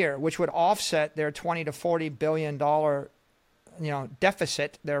gains a year, which would offset their $20 to $40 billion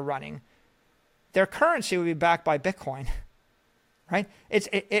deficit they're running. Their currency would be backed by Bitcoin, right?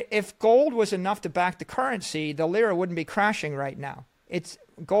 If gold was enough to back the currency, the lira wouldn't be crashing right now.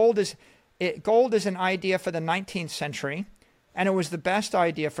 Gold is an idea for the 19th century, and it was the best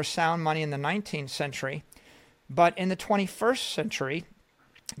idea for sound money in the 19th century. But in the 21st century,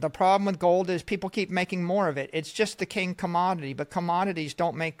 the problem with gold is people keep making more of it. It's just the king commodity, but commodities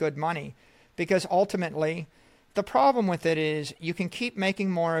don't make good money, because ultimately the problem with it is you can keep making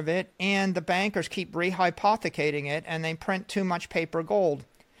more of it, and the bankers keep rehypothecating it, and they print too much paper gold.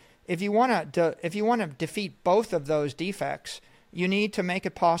 If you want to defeat both of those defects, you need to make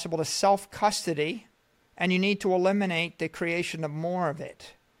it possible to self-custody, and you need to eliminate the creation of more of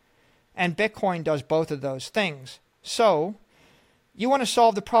it. And Bitcoin does both of those things. So you want to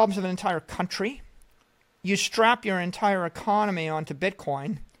solve the problems of an entire country, you strap your entire economy onto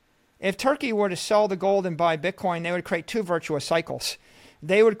Bitcoin. If Turkey were to sell the gold and buy Bitcoin, they would create two virtuous cycles.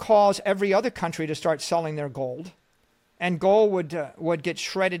 They would cause every other country to start selling their gold, and gold would get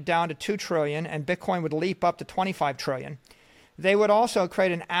shredded down to 2 trillion, and Bitcoin would leap up to 25 trillion. They would also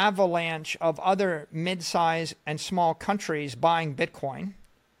create an avalanche of other mid-size and small countries buying Bitcoin.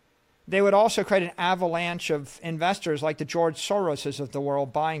 They would also create an avalanche of investors like the George Soroses of the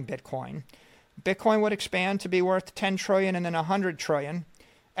world buying Bitcoin. Bitcoin would expand to be worth 10 trillion and then 100 trillion.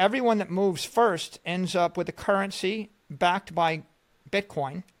 Everyone that moves first ends up with a currency backed by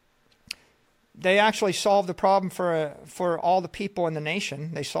Bitcoin. They actually solved the problem for all the people in the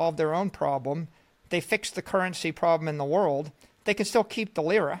nation. They solved their own problem. They fixed the currency problem in the world. They can still keep the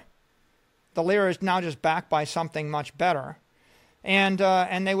lira. The lira is now just backed by something much better. And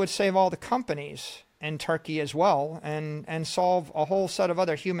they would save all the companies in Turkey as well, and solve a whole set of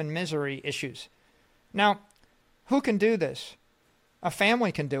other human misery issues. Now, who can do this? A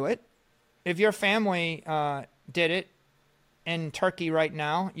family can do it. If your family did it in Turkey right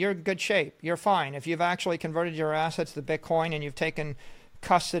now, you're in good shape. You're fine. If you've actually converted your assets to Bitcoin and you've taken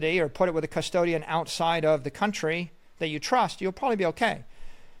custody or put it with a custodian outside of the country that you trust, you'll probably be okay.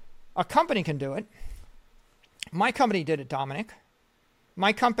 A company can do it. My company did it, Dominic.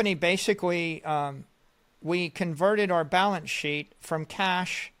 My company basically, we converted our balance sheet from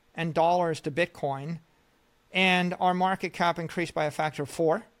cash and dollars to Bitcoin, and our market cap increased by a factor of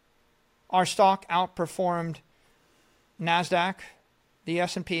 4. Our stock outperformed NASDAQ, the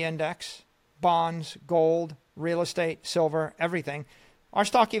S&P index, bonds, gold, real estate, silver, everything. Our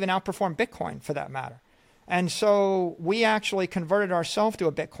stock even outperformed Bitcoin for that matter. And so we actually converted ourselves to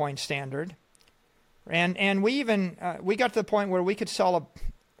a Bitcoin standard. And we even, we got to the point where we sold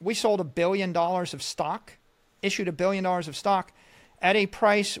 $1 billion of stock, issued $1 billion of stock at a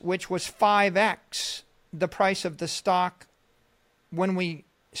price which was 5x the price of the stock when we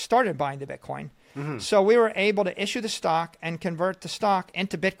started buying the Bitcoin. Mm-hmm. So we were able to issue the stock and convert the stock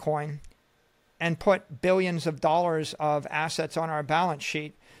into Bitcoin and put billions of dollars of assets on our balance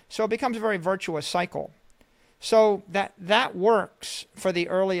sheet. So it becomes a very virtuous cycle. So that works for the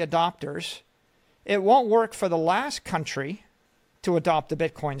early adopters. It won't work for the last country to adopt the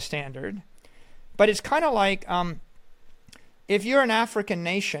Bitcoin standard. But it's kind of like if you're an African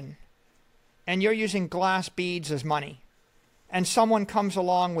nation and you're using glass beads as money, and someone comes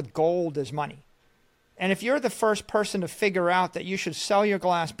along with gold as money, and if you're the first person to figure out that you should sell your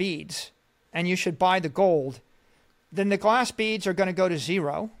glass beads and you should buy the gold, then the glass beads are going to go to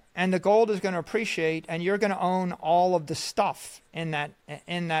zero, and the gold is going to appreciate, and you're going to own all of the stuff in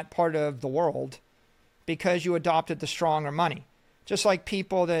that part of the world because you adopted the stronger money. Just like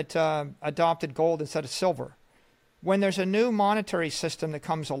people that adopted gold instead of silver. When there's a new monetary system that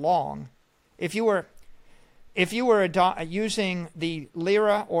comes along, if you were using the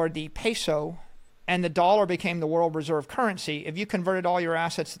lira or the peso and the dollar became the world reserve currency, if you converted all your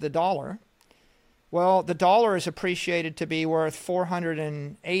assets to the dollar, well, the dollar is appreciated to be worth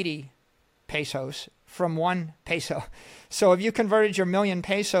 480 pesos from 1 peso. So if you converted your million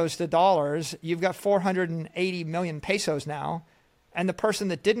pesos to dollars, you've got 480 million pesos now. And the person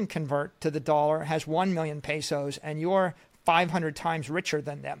that didn't convert to the dollar has 1 million pesos, and you're 500 times richer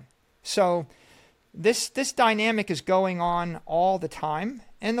than them. So this dynamic is going on all the time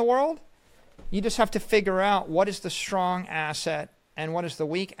in the world. You just have to figure out what is the strong asset and what is the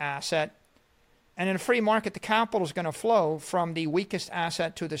weak asset. And in a free market, the capital is going to flow from the weakest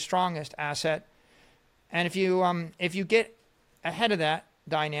asset to the strongest asset. And if you get ahead of that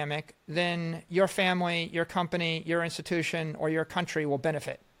dynamic, then your family, your company, your institution, or your country will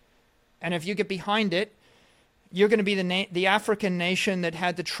benefit. And if you get behind it, you're going to be the African nation that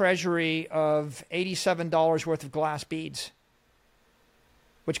had the treasury of $87 worth of glass beads,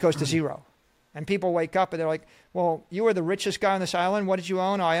 which goes to zero. And people wake up and they're like, well, you were the richest guy on this island. What did you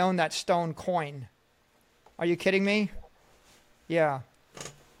own? I own that stone coin. Are you kidding me? Yeah.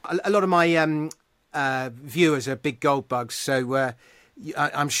 A lot of my viewers are big gold bugs, so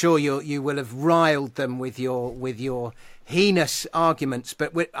I'm sure you will have riled them with your heinous arguments.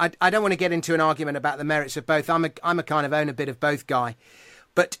 But I don't want to get into an argument about the merits of both. I'm a kind of own a bit of both guy.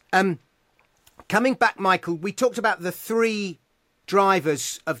 But coming back, Michael, we talked about the 3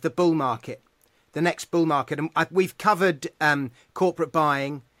 drivers of the bull market, the next bull market, and we've covered corporate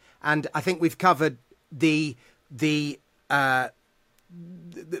buying, and I think we've covered the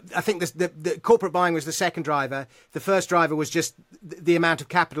corporate buying was the second driver. The first driver was just the amount of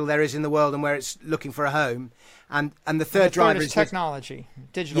capital there is in the world and where it's looking for a home. And the third driver is technology,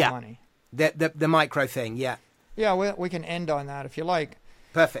 digital money. The micro thing, yeah. Yeah, we can end on that if you like.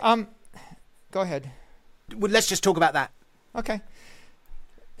 Perfect. Go ahead. Well, let's just talk about that. Okay.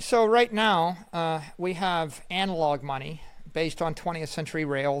 So right now, we have analog money based on 20th century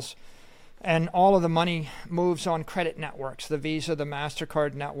rails. And all of the money moves on credit networks, the Visa, the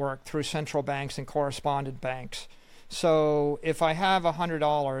MasterCard network, through central banks and correspondent banks. So if I have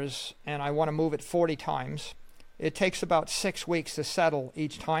 $100 and I want to move it 40 times, it takes about 6 weeks to settle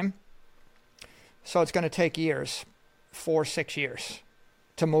each time. So it's going to take years, 4-6 years,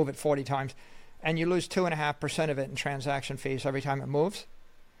 to move it 40 times. And you lose 2.5% of it in transaction fees every time it moves.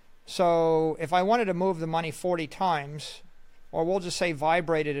 So if I wanted to move the money 40 times, or we'll just say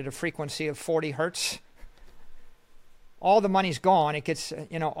vibrated at a frequency of 40 hertz, all the money's gone. It gets,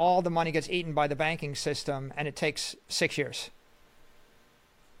 all the money gets eaten by the banking system, and it takes 6 years.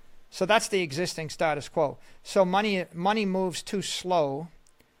 So that's the existing status quo. So money moves too slow.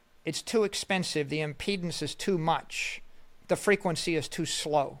 It's too expensive. The impedance is too much. The frequency is too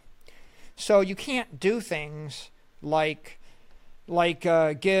slow. So you can't do things like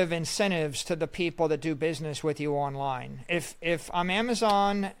give incentives to the people that do business with you online. If I'm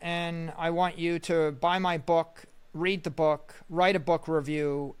Amazon and I want you to buy my book, read the book, write a book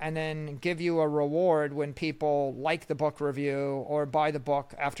review, and then give you a reward when people like the book review or buy the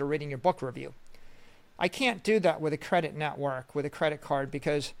book after reading your book review, I can't do that with a credit network, with a credit card,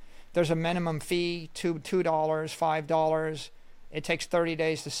 because there's a minimum fee, $2, $5. It takes 30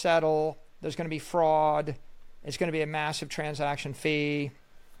 days to settle. There's going to be fraud. It's going to be a massive transaction fee.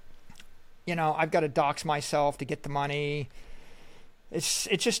 I've got to dox myself to get the money. It's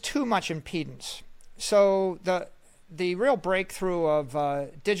just too much impedance. So the real breakthrough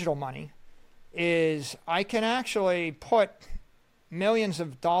of digital money is I can actually put millions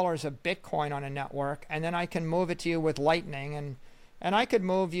of dollars of Bitcoin on a network, and then I can move it to you with Lightning, and I could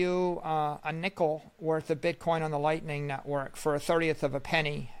move you a nickel worth of Bitcoin on the Lightning network for 1/30th of a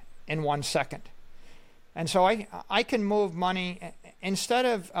penny in 1 second. And so I can move money, instead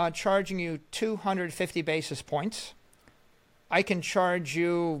of charging you 250 basis points, I can charge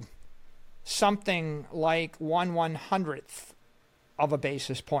you something like 1/100th of a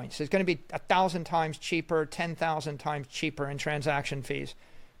basis point. So it's going to be 1,000 times cheaper, 10,000 times cheaper in transaction fees,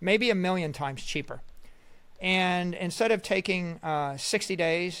 maybe 1,000,000 times cheaper. And instead of taking 60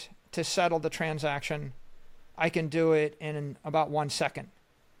 days to settle the transaction, I can do it in about 1 second.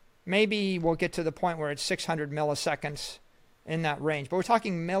 Maybe we'll get to the point where it's 600 milliseconds in that range. But we're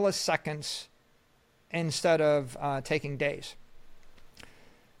talking milliseconds instead of taking days.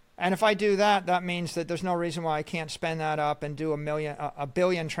 And if I do that, that means that there's no reason why I can't spend that up and do a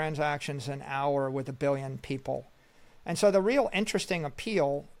billion transactions an hour with 1 billion people. And so the real interesting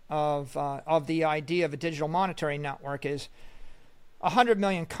appeal of the idea of a digital monetary network is 100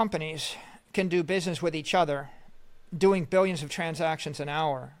 million companies can do business with each other, doing billions of transactions an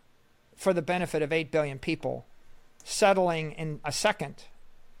hour for the benefit of 8 billion people, settling in a second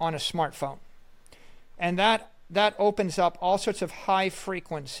on a smartphone. And that opens up all sorts of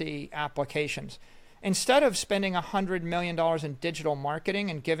high-frequency applications. Instead of spending $100 million in digital marketing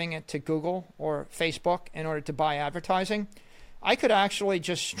and giving it to Google or Facebook in order to buy advertising, I could actually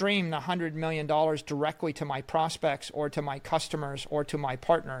just stream the $100 million directly to my prospects or to my customers or to my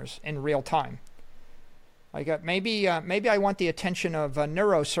partners in real time. Maybe I want the attention of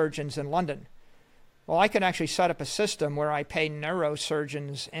neurosurgeons in London. Well, I could actually set up a system where I pay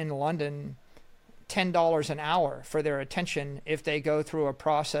neurosurgeons in London $10 an hour for their attention if they go through a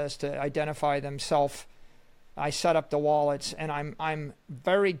process to identify themselves. I set up the wallets, and I'm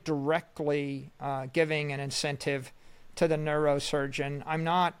very directly giving an incentive to the neurosurgeon. I'm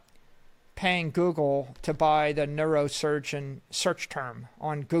not paying Google to buy the neurosurgeon search term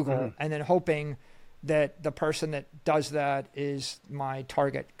on Google and then hoping that the person that does that is my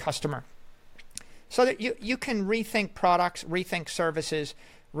target customer. So that you can rethink products, rethink services,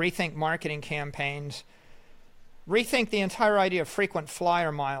 rethink marketing campaigns, rethink the entire idea of frequent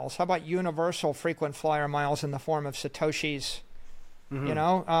flyer miles. How about universal frequent flyer miles in the form of Satoshis?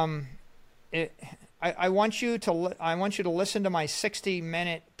 I want you to listen to my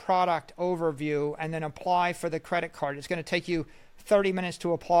 60-minute product overview and then apply for the credit card. It's going to take you 30 minutes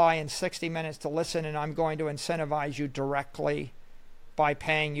to apply and 60 minutes to listen, and I'm going to incentivize you directly by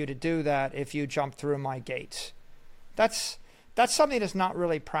paying you to do that if you jump through my gates. That's something that's not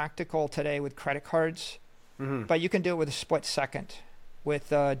really practical today with credit cards, but you can do it with a split second with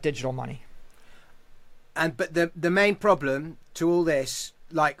digital money. But the main problem to all this,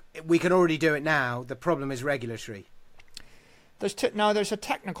 like, we can already do it now, the problem is regulatory. There's a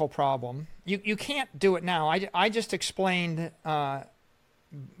technical problem. You can't do it now. I just explained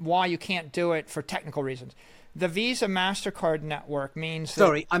why you can't do it for technical reasons. The Visa MasterCard network means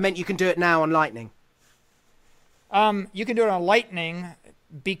Sorry, I meant you can do it now on Lightning. You can do it on Lightning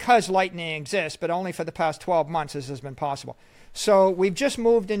because Lightning exists, but only for the past 12 months this has been possible. So we've just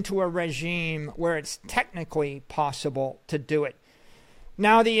moved into a regime where it's technically possible to do it.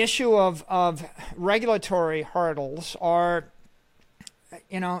 Now, the issue of regulatory hurdles are,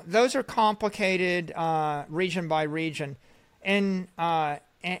 those are complicated region by region. And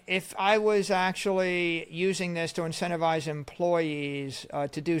if I was actually using this to incentivize employees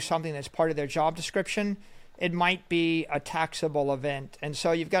to do something that's part of their job description, it might be a taxable event. And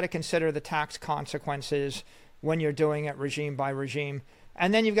so you've got to consider the tax consequences when you're doing it regime by regime.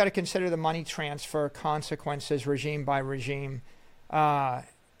 And then you've got to consider the money transfer consequences regime by regime,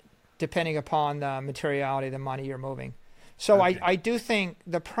 depending upon the materiality of the money you're moving. So okay. I do think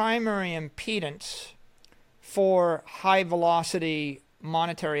the primary impedance for high-velocity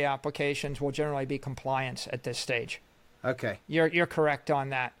monetary applications will generally be compliance at this stage. Okay. You're correct on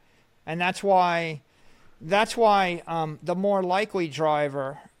that. And that's why the more likely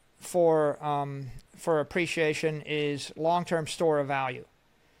driver for appreciation is long-term store of value.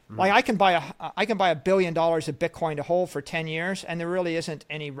 Like I can buy $1 billion of Bitcoin to hold for 10 years, and there really isn't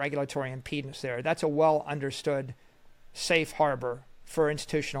any regulatory impedance there. That's a well understood safe harbor for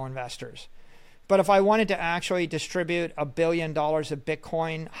institutional investors. But if I wanted to actually distribute $1 billion of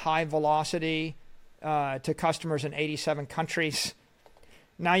Bitcoin high velocity to customers in 87 countries,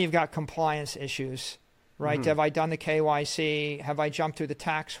 now you've got compliance issues right? Have I done the KYC? Have I jumped through the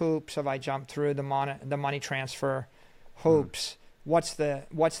tax hoops? Have I jumped through the money transfer hoops? What's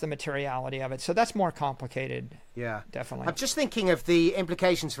the materiality of it? So that's more complicated. Yeah, definitely. I'm just thinking of the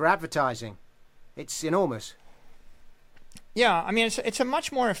implications for advertising. It's enormous. Yeah, I mean, it's a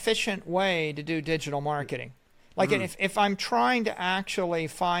much more efficient way to do digital marketing. Like if I'm trying to actually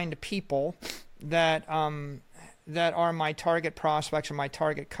find people that are my target prospects or my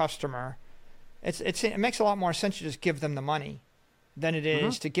target customer, it makes a lot more sense to just give them the money than it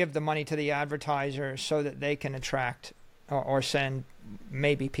is to give the money to the advertiser so that they can attract or send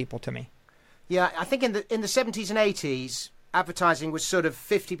maybe people to me. Yeah, I think in the 70s and 80s, advertising was sort of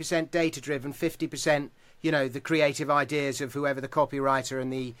 50% data driven, 50%, the creative ideas of whoever the copywriter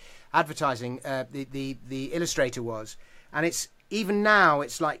and the advertising, the illustrator was. And it's even now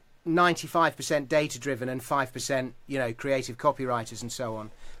it's like 95% data driven and 5%, creative copywriters and so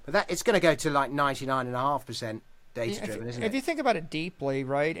on. But that it's going to go to like 99.5% data driven, isn't it? If you think about it deeply,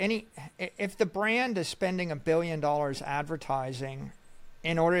 right? If the brand is spending $1 billion advertising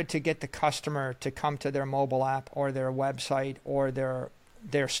in order to get the customer to come to their mobile app or their website or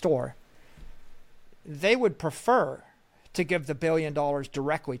their store, they would prefer to give the $1 billion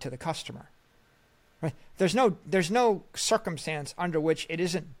directly to the customer. Right? There's no circumstance under which it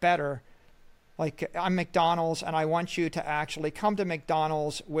isn't better. Like I'm McDonald's and I want you to actually come to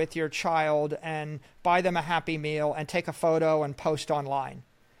McDonald's with your child and buy them a Happy Meal and take a photo and post online.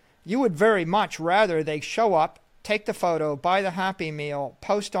 You would very much rather they show up, take the photo, buy the Happy Meal,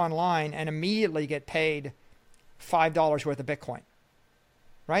 post online, and immediately get paid $5 worth of Bitcoin.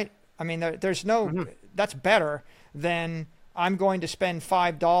 Right? I mean, there's no, that's better than I'm going to spend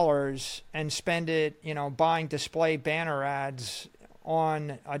 $5 and spend it, buying display banner ads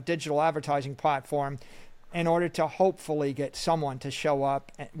on a digital advertising platform in order to hopefully get someone to show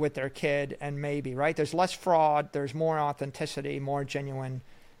up with their kid and maybe, right? There's less fraud, there's more authenticity, more genuine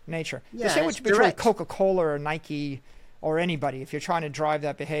nature. Yeah, the same it's between direct. Coca-Cola or Nike or anybody if you're trying to drive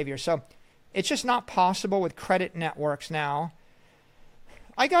that behavior. So it's just not possible with credit networks now.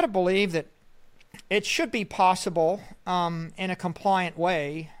 I got to believe that it should be possible in a compliant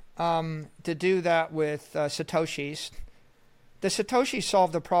way to do that with Satoshis. The Satoshi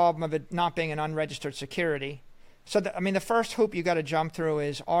solved the problem of it not being an unregistered security. So, the first hoop you got to jump through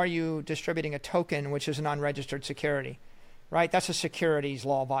is, are you distributing a token which is an unregistered security? Right? That's a securities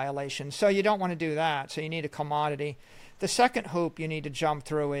law violation. So you don't want to do that. So you need a commodity. The second hoop you need to jump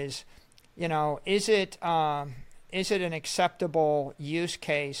through is, is it an acceptable use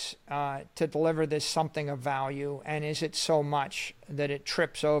case to deliver this something of value? And is it so much that it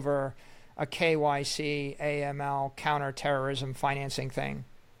trips over a KYC, AML, counterterrorism financing thing?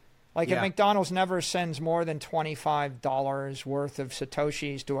 Like if McDonald's never sends more than $25 worth of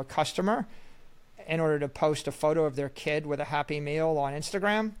Satoshis to a customer in order to post a photo of their kid with a Happy Meal on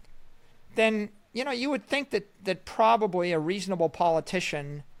Instagram, then, you would think that probably a reasonable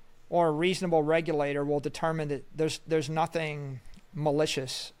politician or a reasonable regulator will determine that there's nothing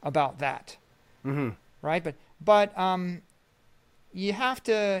malicious about that, right? But you have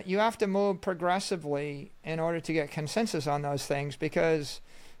to move progressively in order to get consensus on those things, because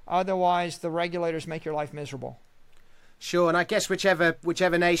otherwise the regulators make your life miserable. Sure, and I guess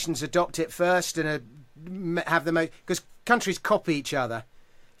whichever nations adopt it first and have the most, because countries copy each other.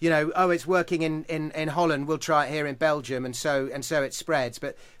 It's working in Holland, we'll try it here in Belgium, and so it spreads.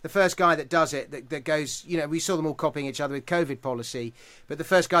 But the first guy that does it, that goes, we saw them all copying each other with COVID policy, but the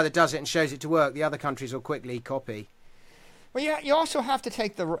first guy that does it and shows it to work, the other countries will quickly copy. Well, yeah, you also have to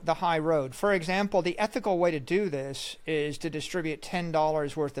take the high road. For example, the ethical way to do this is to distribute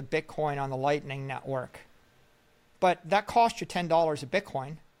 $10 worth of Bitcoin on the Lightning Network. But that costs you $10 of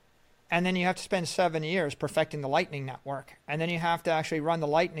Bitcoin. And then you have to spend 7 years perfecting the Lightning Network. And then you have to actually run the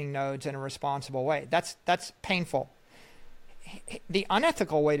Lightning nodes in a responsible way. That's painful. The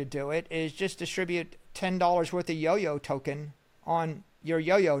unethical way to do it is just distribute $10 worth of Yo-Yo token on your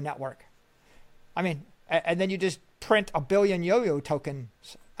Yo-Yo network. And then you just print 1 billion Yo-Yo tokens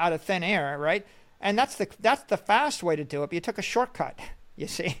out of thin air, right? And that's the fast way to do it. But you took a shortcut, you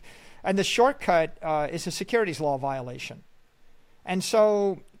see. And the shortcut is a securities law violation. And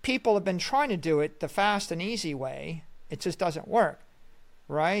so people have been trying to do it the fast and easy way. It just doesn't work,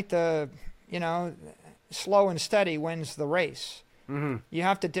 right? Slow and steady wins the race. You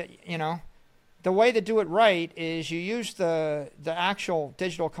have to, the way to do it right is you use the actual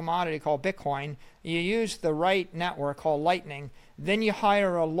digital commodity called Bitcoin. You use the right network called Lightning. Then you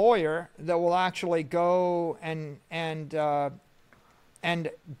hire a lawyer that will actually go and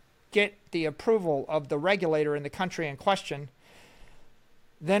get the approval of the regulator in the country in question.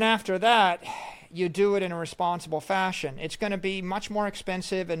 Then after that, you do it in a responsible fashion. It's going to be much more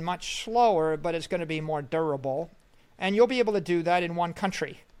expensive and much slower, but it's going to be more durable. And you'll be able to do that in one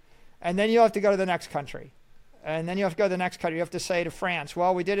country. And then you'll have to go to the next country. And then you have to go to the next country. You have to say to France,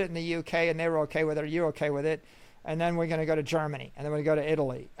 well, we did it in the UK and they were okay with it. Are you okay with it? And then we're going to go to Germany. And then we're going to go to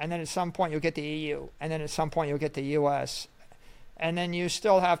Italy. And then at some point you'll get the EU. And then at some point you'll get the US. And then you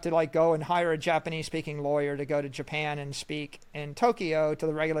still have to like go and hire a Japanese-speaking lawyer to go to Japan and speak in Tokyo to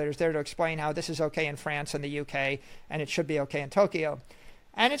the regulators there to explain how this is okay in France and the UK and it should be okay in Tokyo.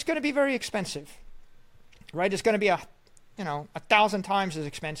 And it's going to be very expensive, right? It's going to be 1,000 times as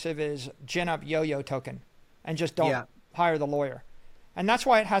expensive as gin up yo-yo token, and just don't hire the lawyer. And that's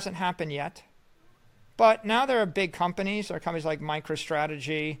why it hasn't happened yet. But now there are big companies. There are companies like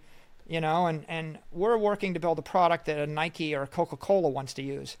MicroStrategy, and we're working to build a product that a Nike or a Coca-Cola wants to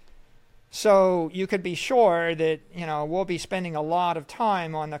use. So you could be sure that, we'll be spending a lot of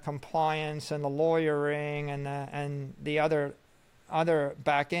time on the compliance and the lawyering and the other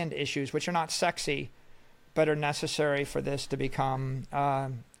back-end issues, which are not sexy, but are necessary for this to become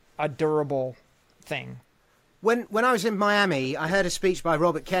a durable thing. When I was in Miami, I heard a speech by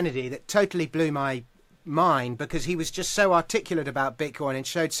Robert Kennedy that totally blew my mind because he was just so articulate about Bitcoin and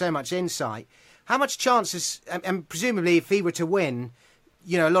showed so much insight. How much chance is, and presumably if he were to win,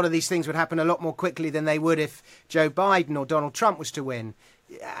 a lot of these things would happen a lot more quickly than they would if Joe Biden or Donald Trump was to win.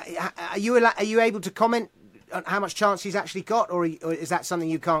 Are you able to comment on how much chance he's actually got, or is that something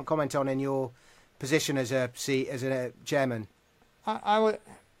you can't comment on in your position as a chairman?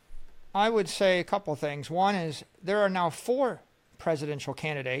 I would say a couple of things. One is there are now 4 presidential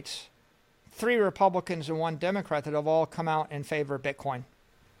candidates, 3 Republicans and 1 Democrat, that have all come out in favor of Bitcoin.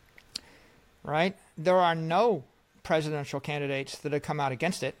 Right? There are no presidential candidates that have come out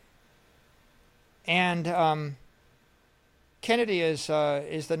against it. And Kennedy is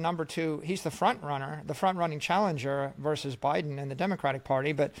the number 2. He's the front runner, the front-running challenger versus Biden in the Democratic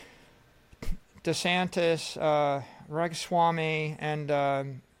Party. But DeSantis, Ramaswamy,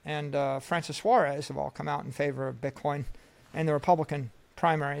 and Francis Suarez have all come out in favor of Bitcoin in the Republican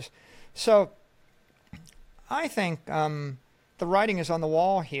primaries. So I think the writing is on the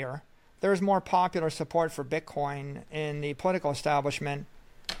wall here. There's more popular support for Bitcoin in the political establishment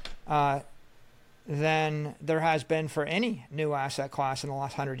than there has been for any new asset class in the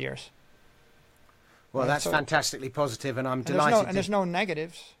last 100 years. Well, that's fantastically positive, and I'm delighted. And there's no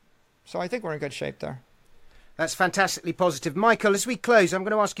negatives. So I think we're in good shape there. That's fantastically positive. Michael, as we close, I'm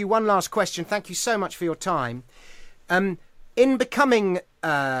going to ask you one last question. Thank you so much for your time. In becoming,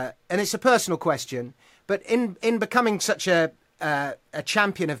 and it's a personal question, but in becoming such a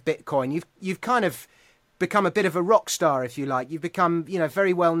champion of Bitcoin, you've kind of become a bit of a rock star, if you like. You've become,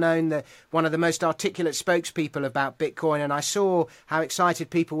 very well known, one of the most articulate spokespeople about Bitcoin. And I saw how excited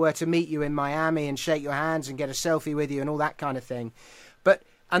people were to meet you in Miami and shake your hands and get a selfie with you and all that kind of thing.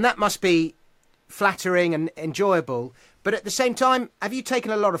 And that must be flattering and enjoyable. But at the same time, have you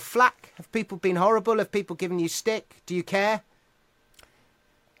taken a lot of flack? Have people been horrible? Have people given you stick? Do you care?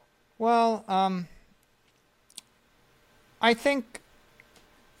 Well, I think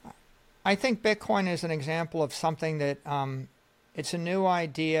Bitcoin is an example of something that it's a new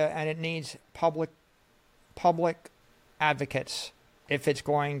idea and it needs public advocates if it's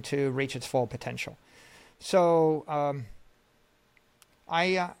going to reach its full potential. So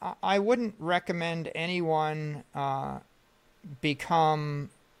I wouldn't recommend anyone become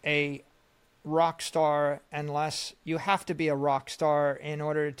a rock star unless you have to be a rock star in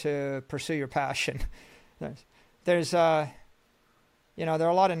order to pursue your passion. There are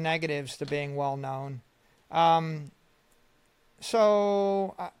a lot of negatives to being well known.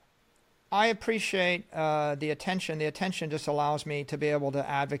 So I appreciate the attention. The attention just allows me to be able to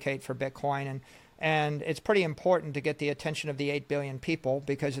advocate for Bitcoin, and it's pretty important to get the attention of the 8 billion people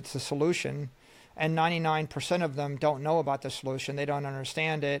because it's the solution, and 99% of them don't know about the solution. They don't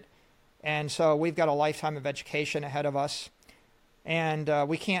understand it. And so we've got a lifetime of education ahead of us, and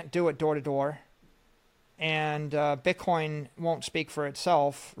we can't do it door to door. And Bitcoin won't speak for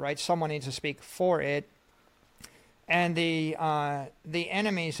itself, right? Someone needs to speak for it. And the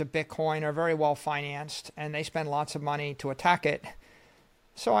enemies of Bitcoin are very well financed, and they spend lots of money to attack it.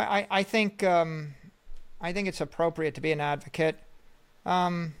 So I think it's appropriate to be an advocate,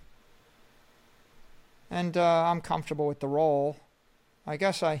 and I'm comfortable with the role. I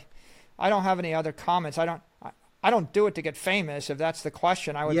guess I don't have any other comments. I don't do it to get famous, if that's the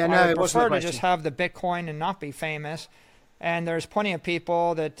question. I would prefer to just have the Bitcoin and not be famous. And there's plenty of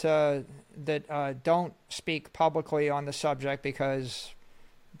people that don't speak publicly on the subject because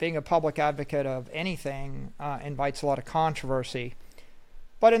being a public advocate of anything invites a lot of controversy.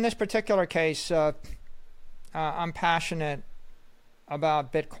 But in this particular case, I'm passionate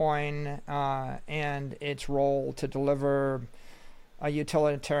about Bitcoin and its role to deliver a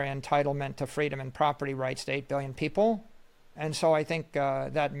utilitarian entitlement to freedom and property rights to 8 billion people. And so I think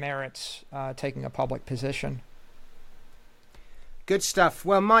that merits taking a public position. Good stuff.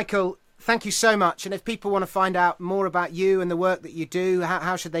 Well, Michael, thank you so much. And if people want to find out more about you and the work that you do,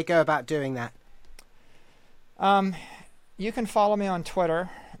 how should they go about doing that? You can follow me on Twitter.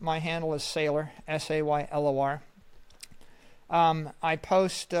 My handle is Saylor, Saylor. I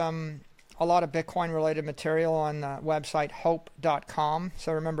post a lot of Bitcoin-related material on the website hope.com.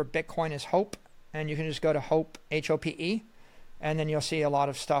 So remember, Bitcoin is hope, and you can just go to hope, Hope, and then you'll see a lot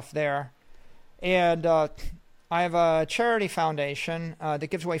of stuff there. And I have a charity foundation that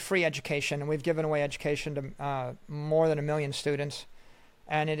gives away free education, and we've given away education to more than 1 million students.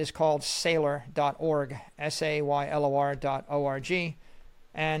 And it is called Saylor.org, Saylor.org,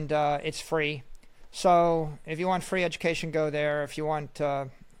 and it's free. So if you want free education, go there. If you want a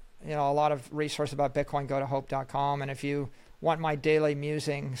lot of resources about Bitcoin, go to hope.com. And if you want my daily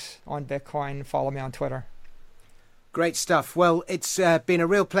musings on Bitcoin, follow me on Twitter. Great stuff. Well, it's been a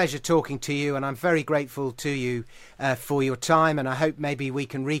real pleasure talking to you, and I'm very grateful to you for your time. And I hope maybe we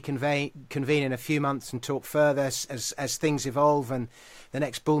can convene in a few months and talk further as things evolve and the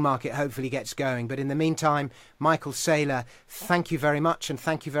next bull market hopefully gets going. But in the meantime, Michael Saylor, thank you very much. And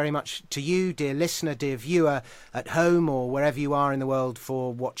thank you very much to you, dear listener, dear viewer at home or wherever you are in the world,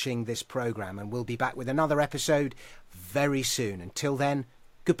 for watching this programme. And we'll be back with another episode very soon. Until then,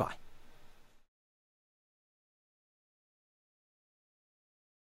 goodbye.